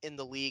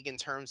the league in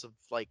terms of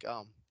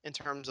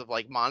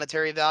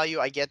monetary value.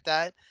 I get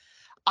that.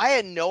 I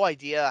had no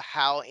idea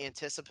how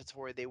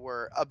anticipatory they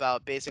were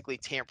about basically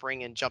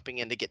tampering and jumping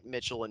in to get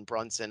Mitchell and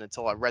Brunson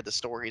until I read the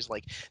stories.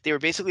 Like, they were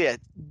basically a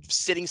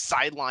sitting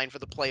sideline for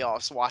the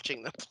playoffs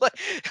watching them play.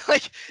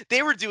 Like,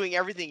 they were doing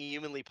everything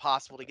humanly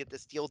possible to get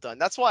this deal done.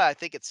 That's why I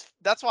think it's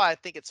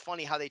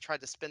funny how they tried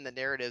to spin the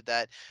narrative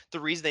that the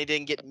reason they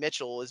didn't get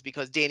Mitchell is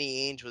because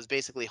Danny Ainge was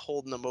basically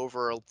holding them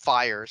over a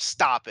fire.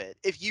 Stop it.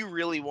 If you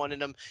really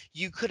wanted him,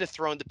 you could have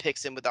thrown the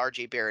picks in with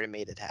RJ Barrett and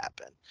made it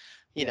happen.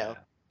 You know.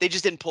 They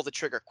just didn't pull the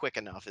trigger quick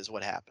enough is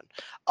what happened.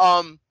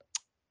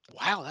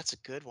 Wow, that's a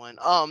good one.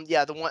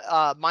 Yeah, the one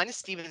mine is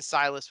Steven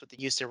Silas with the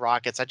Houston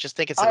Rockets. I just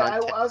think it's I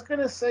was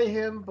gonna say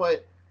him,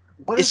 but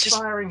what is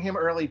firing him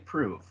early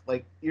prove?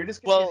 Like, you're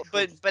just gonna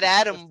but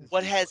Adam,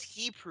 what has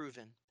he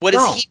proven?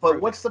 What's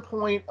the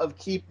point of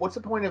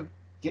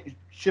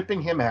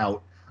shipping him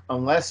out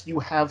unless you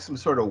have some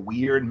sort of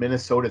weird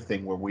Minnesota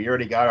thing where we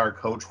already got our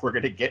coach we're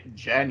going to get in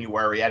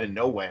January out of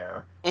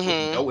nowhere. With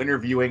no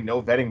interviewing,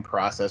 no vetting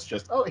process,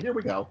 just, here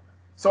we go.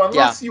 So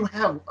unless you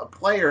have a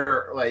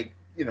player like,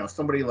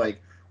 somebody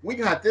like we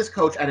got this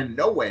coach out of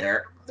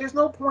nowhere. There's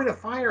no point of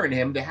firing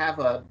him to have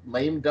a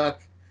lame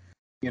duck,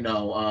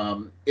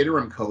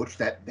 interim coach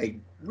that they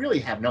really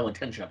have no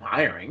intention of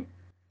hiring.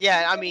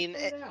 Yeah, I mean,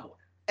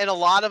 and a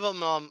lot of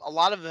them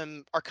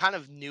are kind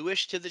of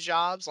newish to the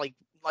jobs. Like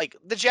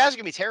the Jazz are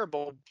gonna be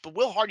terrible, but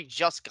Will Hardy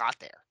just got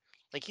there.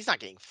 Like he's not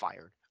getting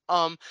fired.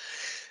 And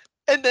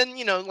then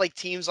like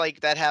teams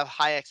like that have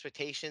high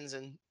expectations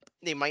and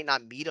they might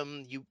not meet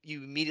them. You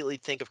immediately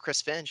think of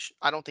Chris Finch.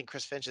 I don't think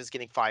Chris Finch is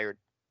getting fired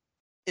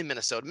in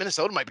Minnesota.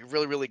 Minnesota might be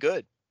really really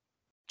good.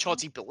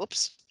 Chauncey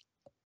Billups.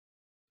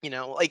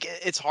 Like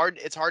it's hard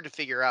to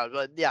figure out.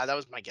 But yeah, that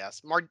was my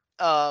guess.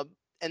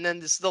 And then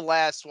this is the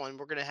last one.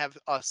 We're gonna have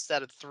a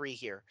set of 3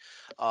 here.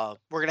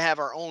 We're gonna have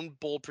our own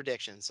bold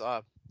predictions.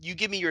 You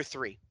give me your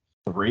 3.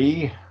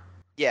 3?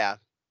 Yeah.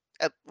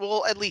 At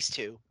least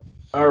 2.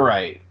 All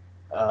right.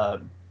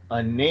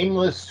 A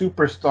nameless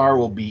superstar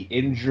will be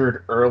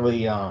injured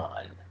early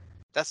on.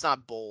 That's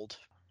not bold.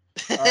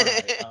 All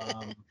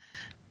right.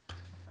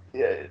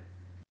 Yeah,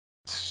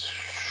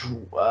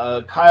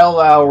 Kyle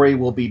Lowry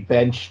will be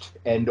benched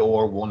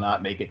and/or will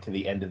not make it to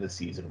the end of the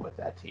season with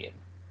that team.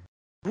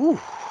 Whew.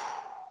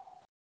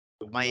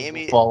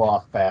 Miami will fall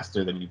off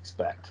faster than you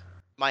expect.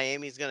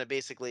 Miami's gonna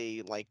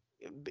basically like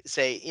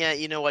say, yeah,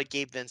 you know what,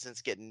 Gabe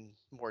Vincent's getting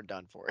more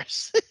done for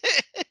us.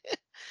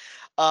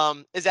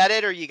 Is that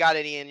it, or you got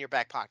any in your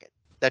back pocket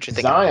that you're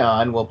thinking?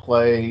 Zion will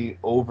play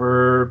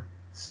over.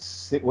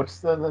 What's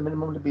the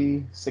minimum to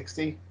be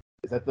 60?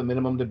 Is that the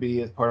minimum to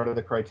be as part of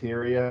the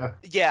criteria?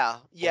 Yeah.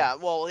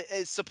 Well,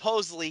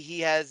 supposedly he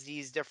has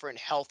these different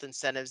health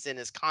incentives in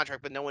his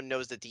contract, but no one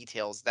knows the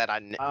details that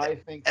I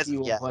think he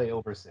will play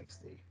over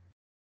 60.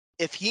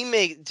 If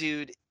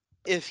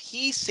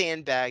he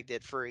sandbagged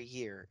it for a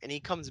year and he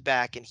comes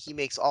back and he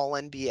makes all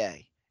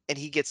NBA and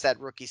he gets that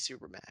rookie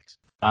supermax.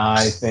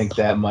 I think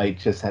that might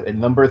just have. And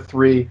number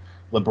 3,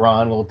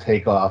 LeBron will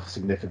take off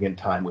significant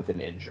time with an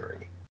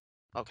injury.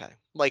 Okay.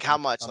 Like how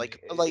much?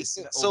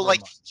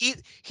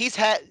 He's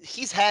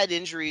had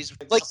injuries.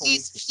 Like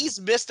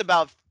he's missed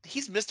about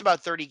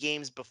 30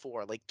 games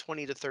before, like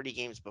 20 to 30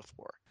 games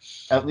before.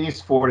 At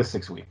least 4 to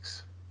 6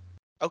 weeks.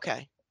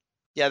 Okay.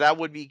 Yeah, that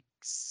would be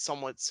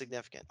somewhat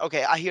significant.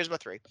 Okay, here's my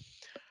 3.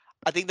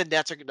 I think the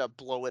Nets are going to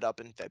blow it up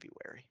in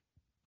February.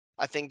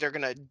 I think they're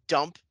going to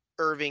dump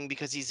Irving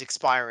because he's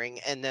expiring,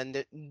 and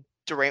then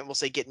Durant will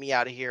say, "Get me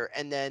out of here,"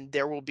 and then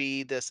there will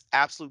be this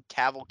absolute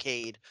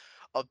cavalcade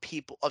of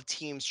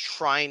teams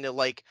trying to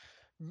like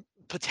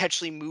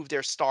potentially move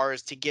their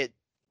stars to get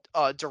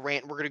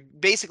Durant. We're gonna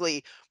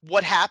basically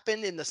what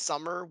happened in the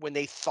summer when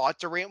they thought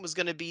Durant was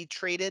gonna be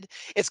traded.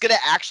 It's gonna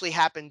actually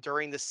happen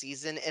during the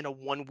season in a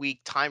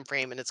 1-week time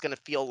frame, and it's gonna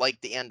feel like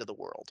the end of the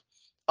world.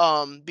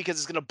 Because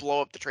it's gonna blow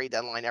up the trade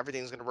deadline.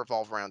 Everything's gonna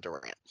revolve around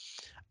Durant.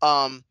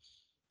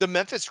 The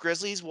Memphis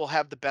Grizzlies will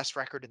have the best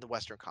record in the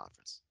Western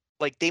Conference.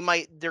 Like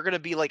they're gonna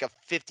be like a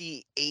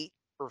 58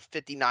 or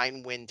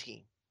 59 win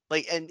team.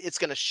 And it's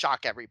gonna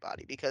shock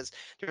everybody because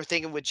they're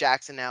thinking with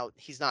Jackson out,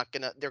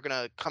 they're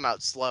gonna come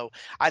out slow.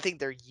 I think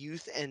their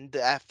youth and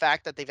the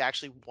fact that they've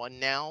actually won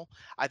now,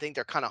 I think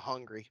they're kind of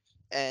hungry.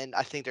 And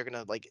I think they're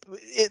gonna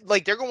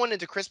they're going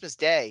into Christmas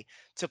Day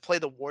to play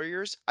the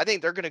Warriors. I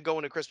think they're gonna go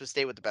into Christmas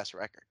Day with the best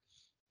record.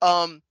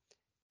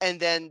 And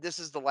then this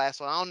is the last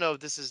one. I don't know if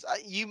this is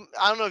I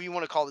don't know if you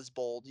want to call this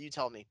bold. You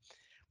tell me.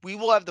 We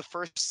will have the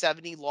first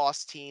 70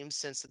 lost teams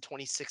since the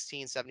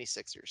 2016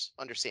 76ers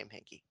under Sam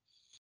Hinkie.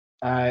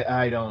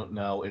 I don't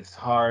know. It's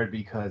hard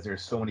because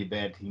there's so many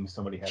bad teams.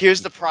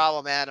 Here's the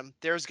problem, Adam.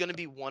 There's going to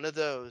be one of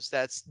those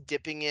that's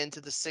dipping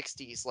into the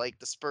 60s, like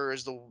the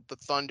Spurs, the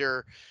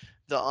Thunder,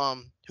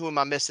 who am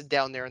I missing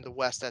down there in the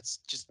West? That's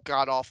just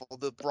god awful.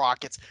 The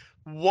Rockets.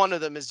 One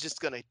of them is just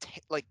going to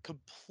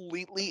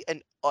completely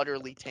and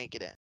utterly tank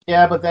it in.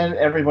 Yeah, but then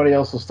everybody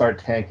else will start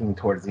tanking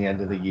towards the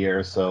end of the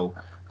year, so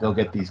they'll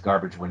get these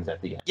garbage wins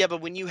at the end. Yeah, but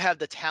when you have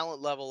the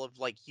talent level of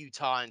like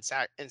Utah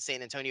and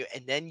San Antonio,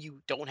 and then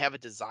you don't have a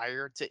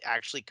desire to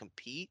actually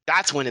compete,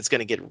 that's when it's going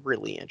to get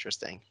really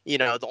interesting.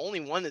 The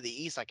only one in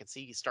the East I can see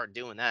you start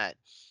doing that,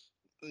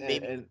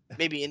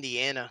 maybe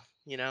Indiana.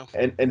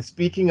 And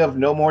speaking of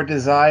no more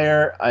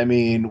desire, I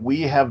mean,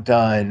 we have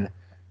done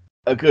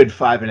a good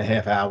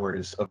 5.5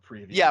 hours of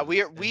previews. Yeah,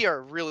 we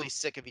are really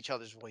sick of each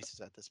other's voices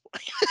at this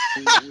point.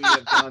 we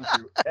have gone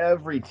through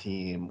every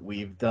team.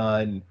 We've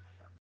done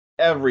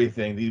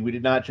everything. We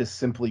did not just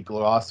simply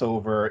gloss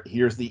over,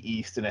 here's the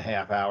East in a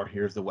half hour,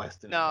 here's the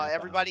West in a half hour. No,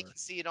 everybody can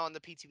see it on the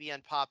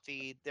PTBN pop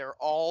feed. They're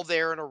all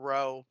there in a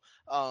row.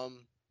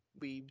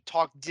 We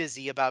talked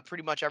dizzy about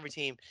pretty much every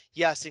team.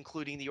 Yes,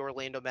 including the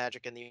Orlando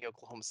Magic and the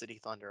Oklahoma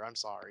City Thunder. I'm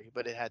sorry,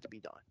 but it had to be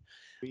done.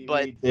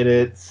 We did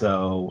it,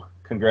 so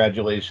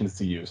congratulations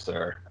to you,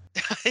 sir.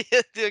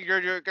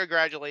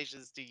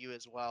 Congratulations to you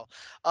as well.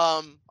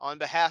 On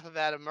behalf of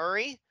Adam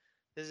Murray,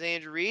 this is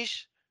Andrew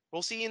Reich.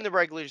 We'll see you in the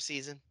regular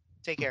season.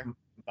 Take care.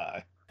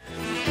 Bye.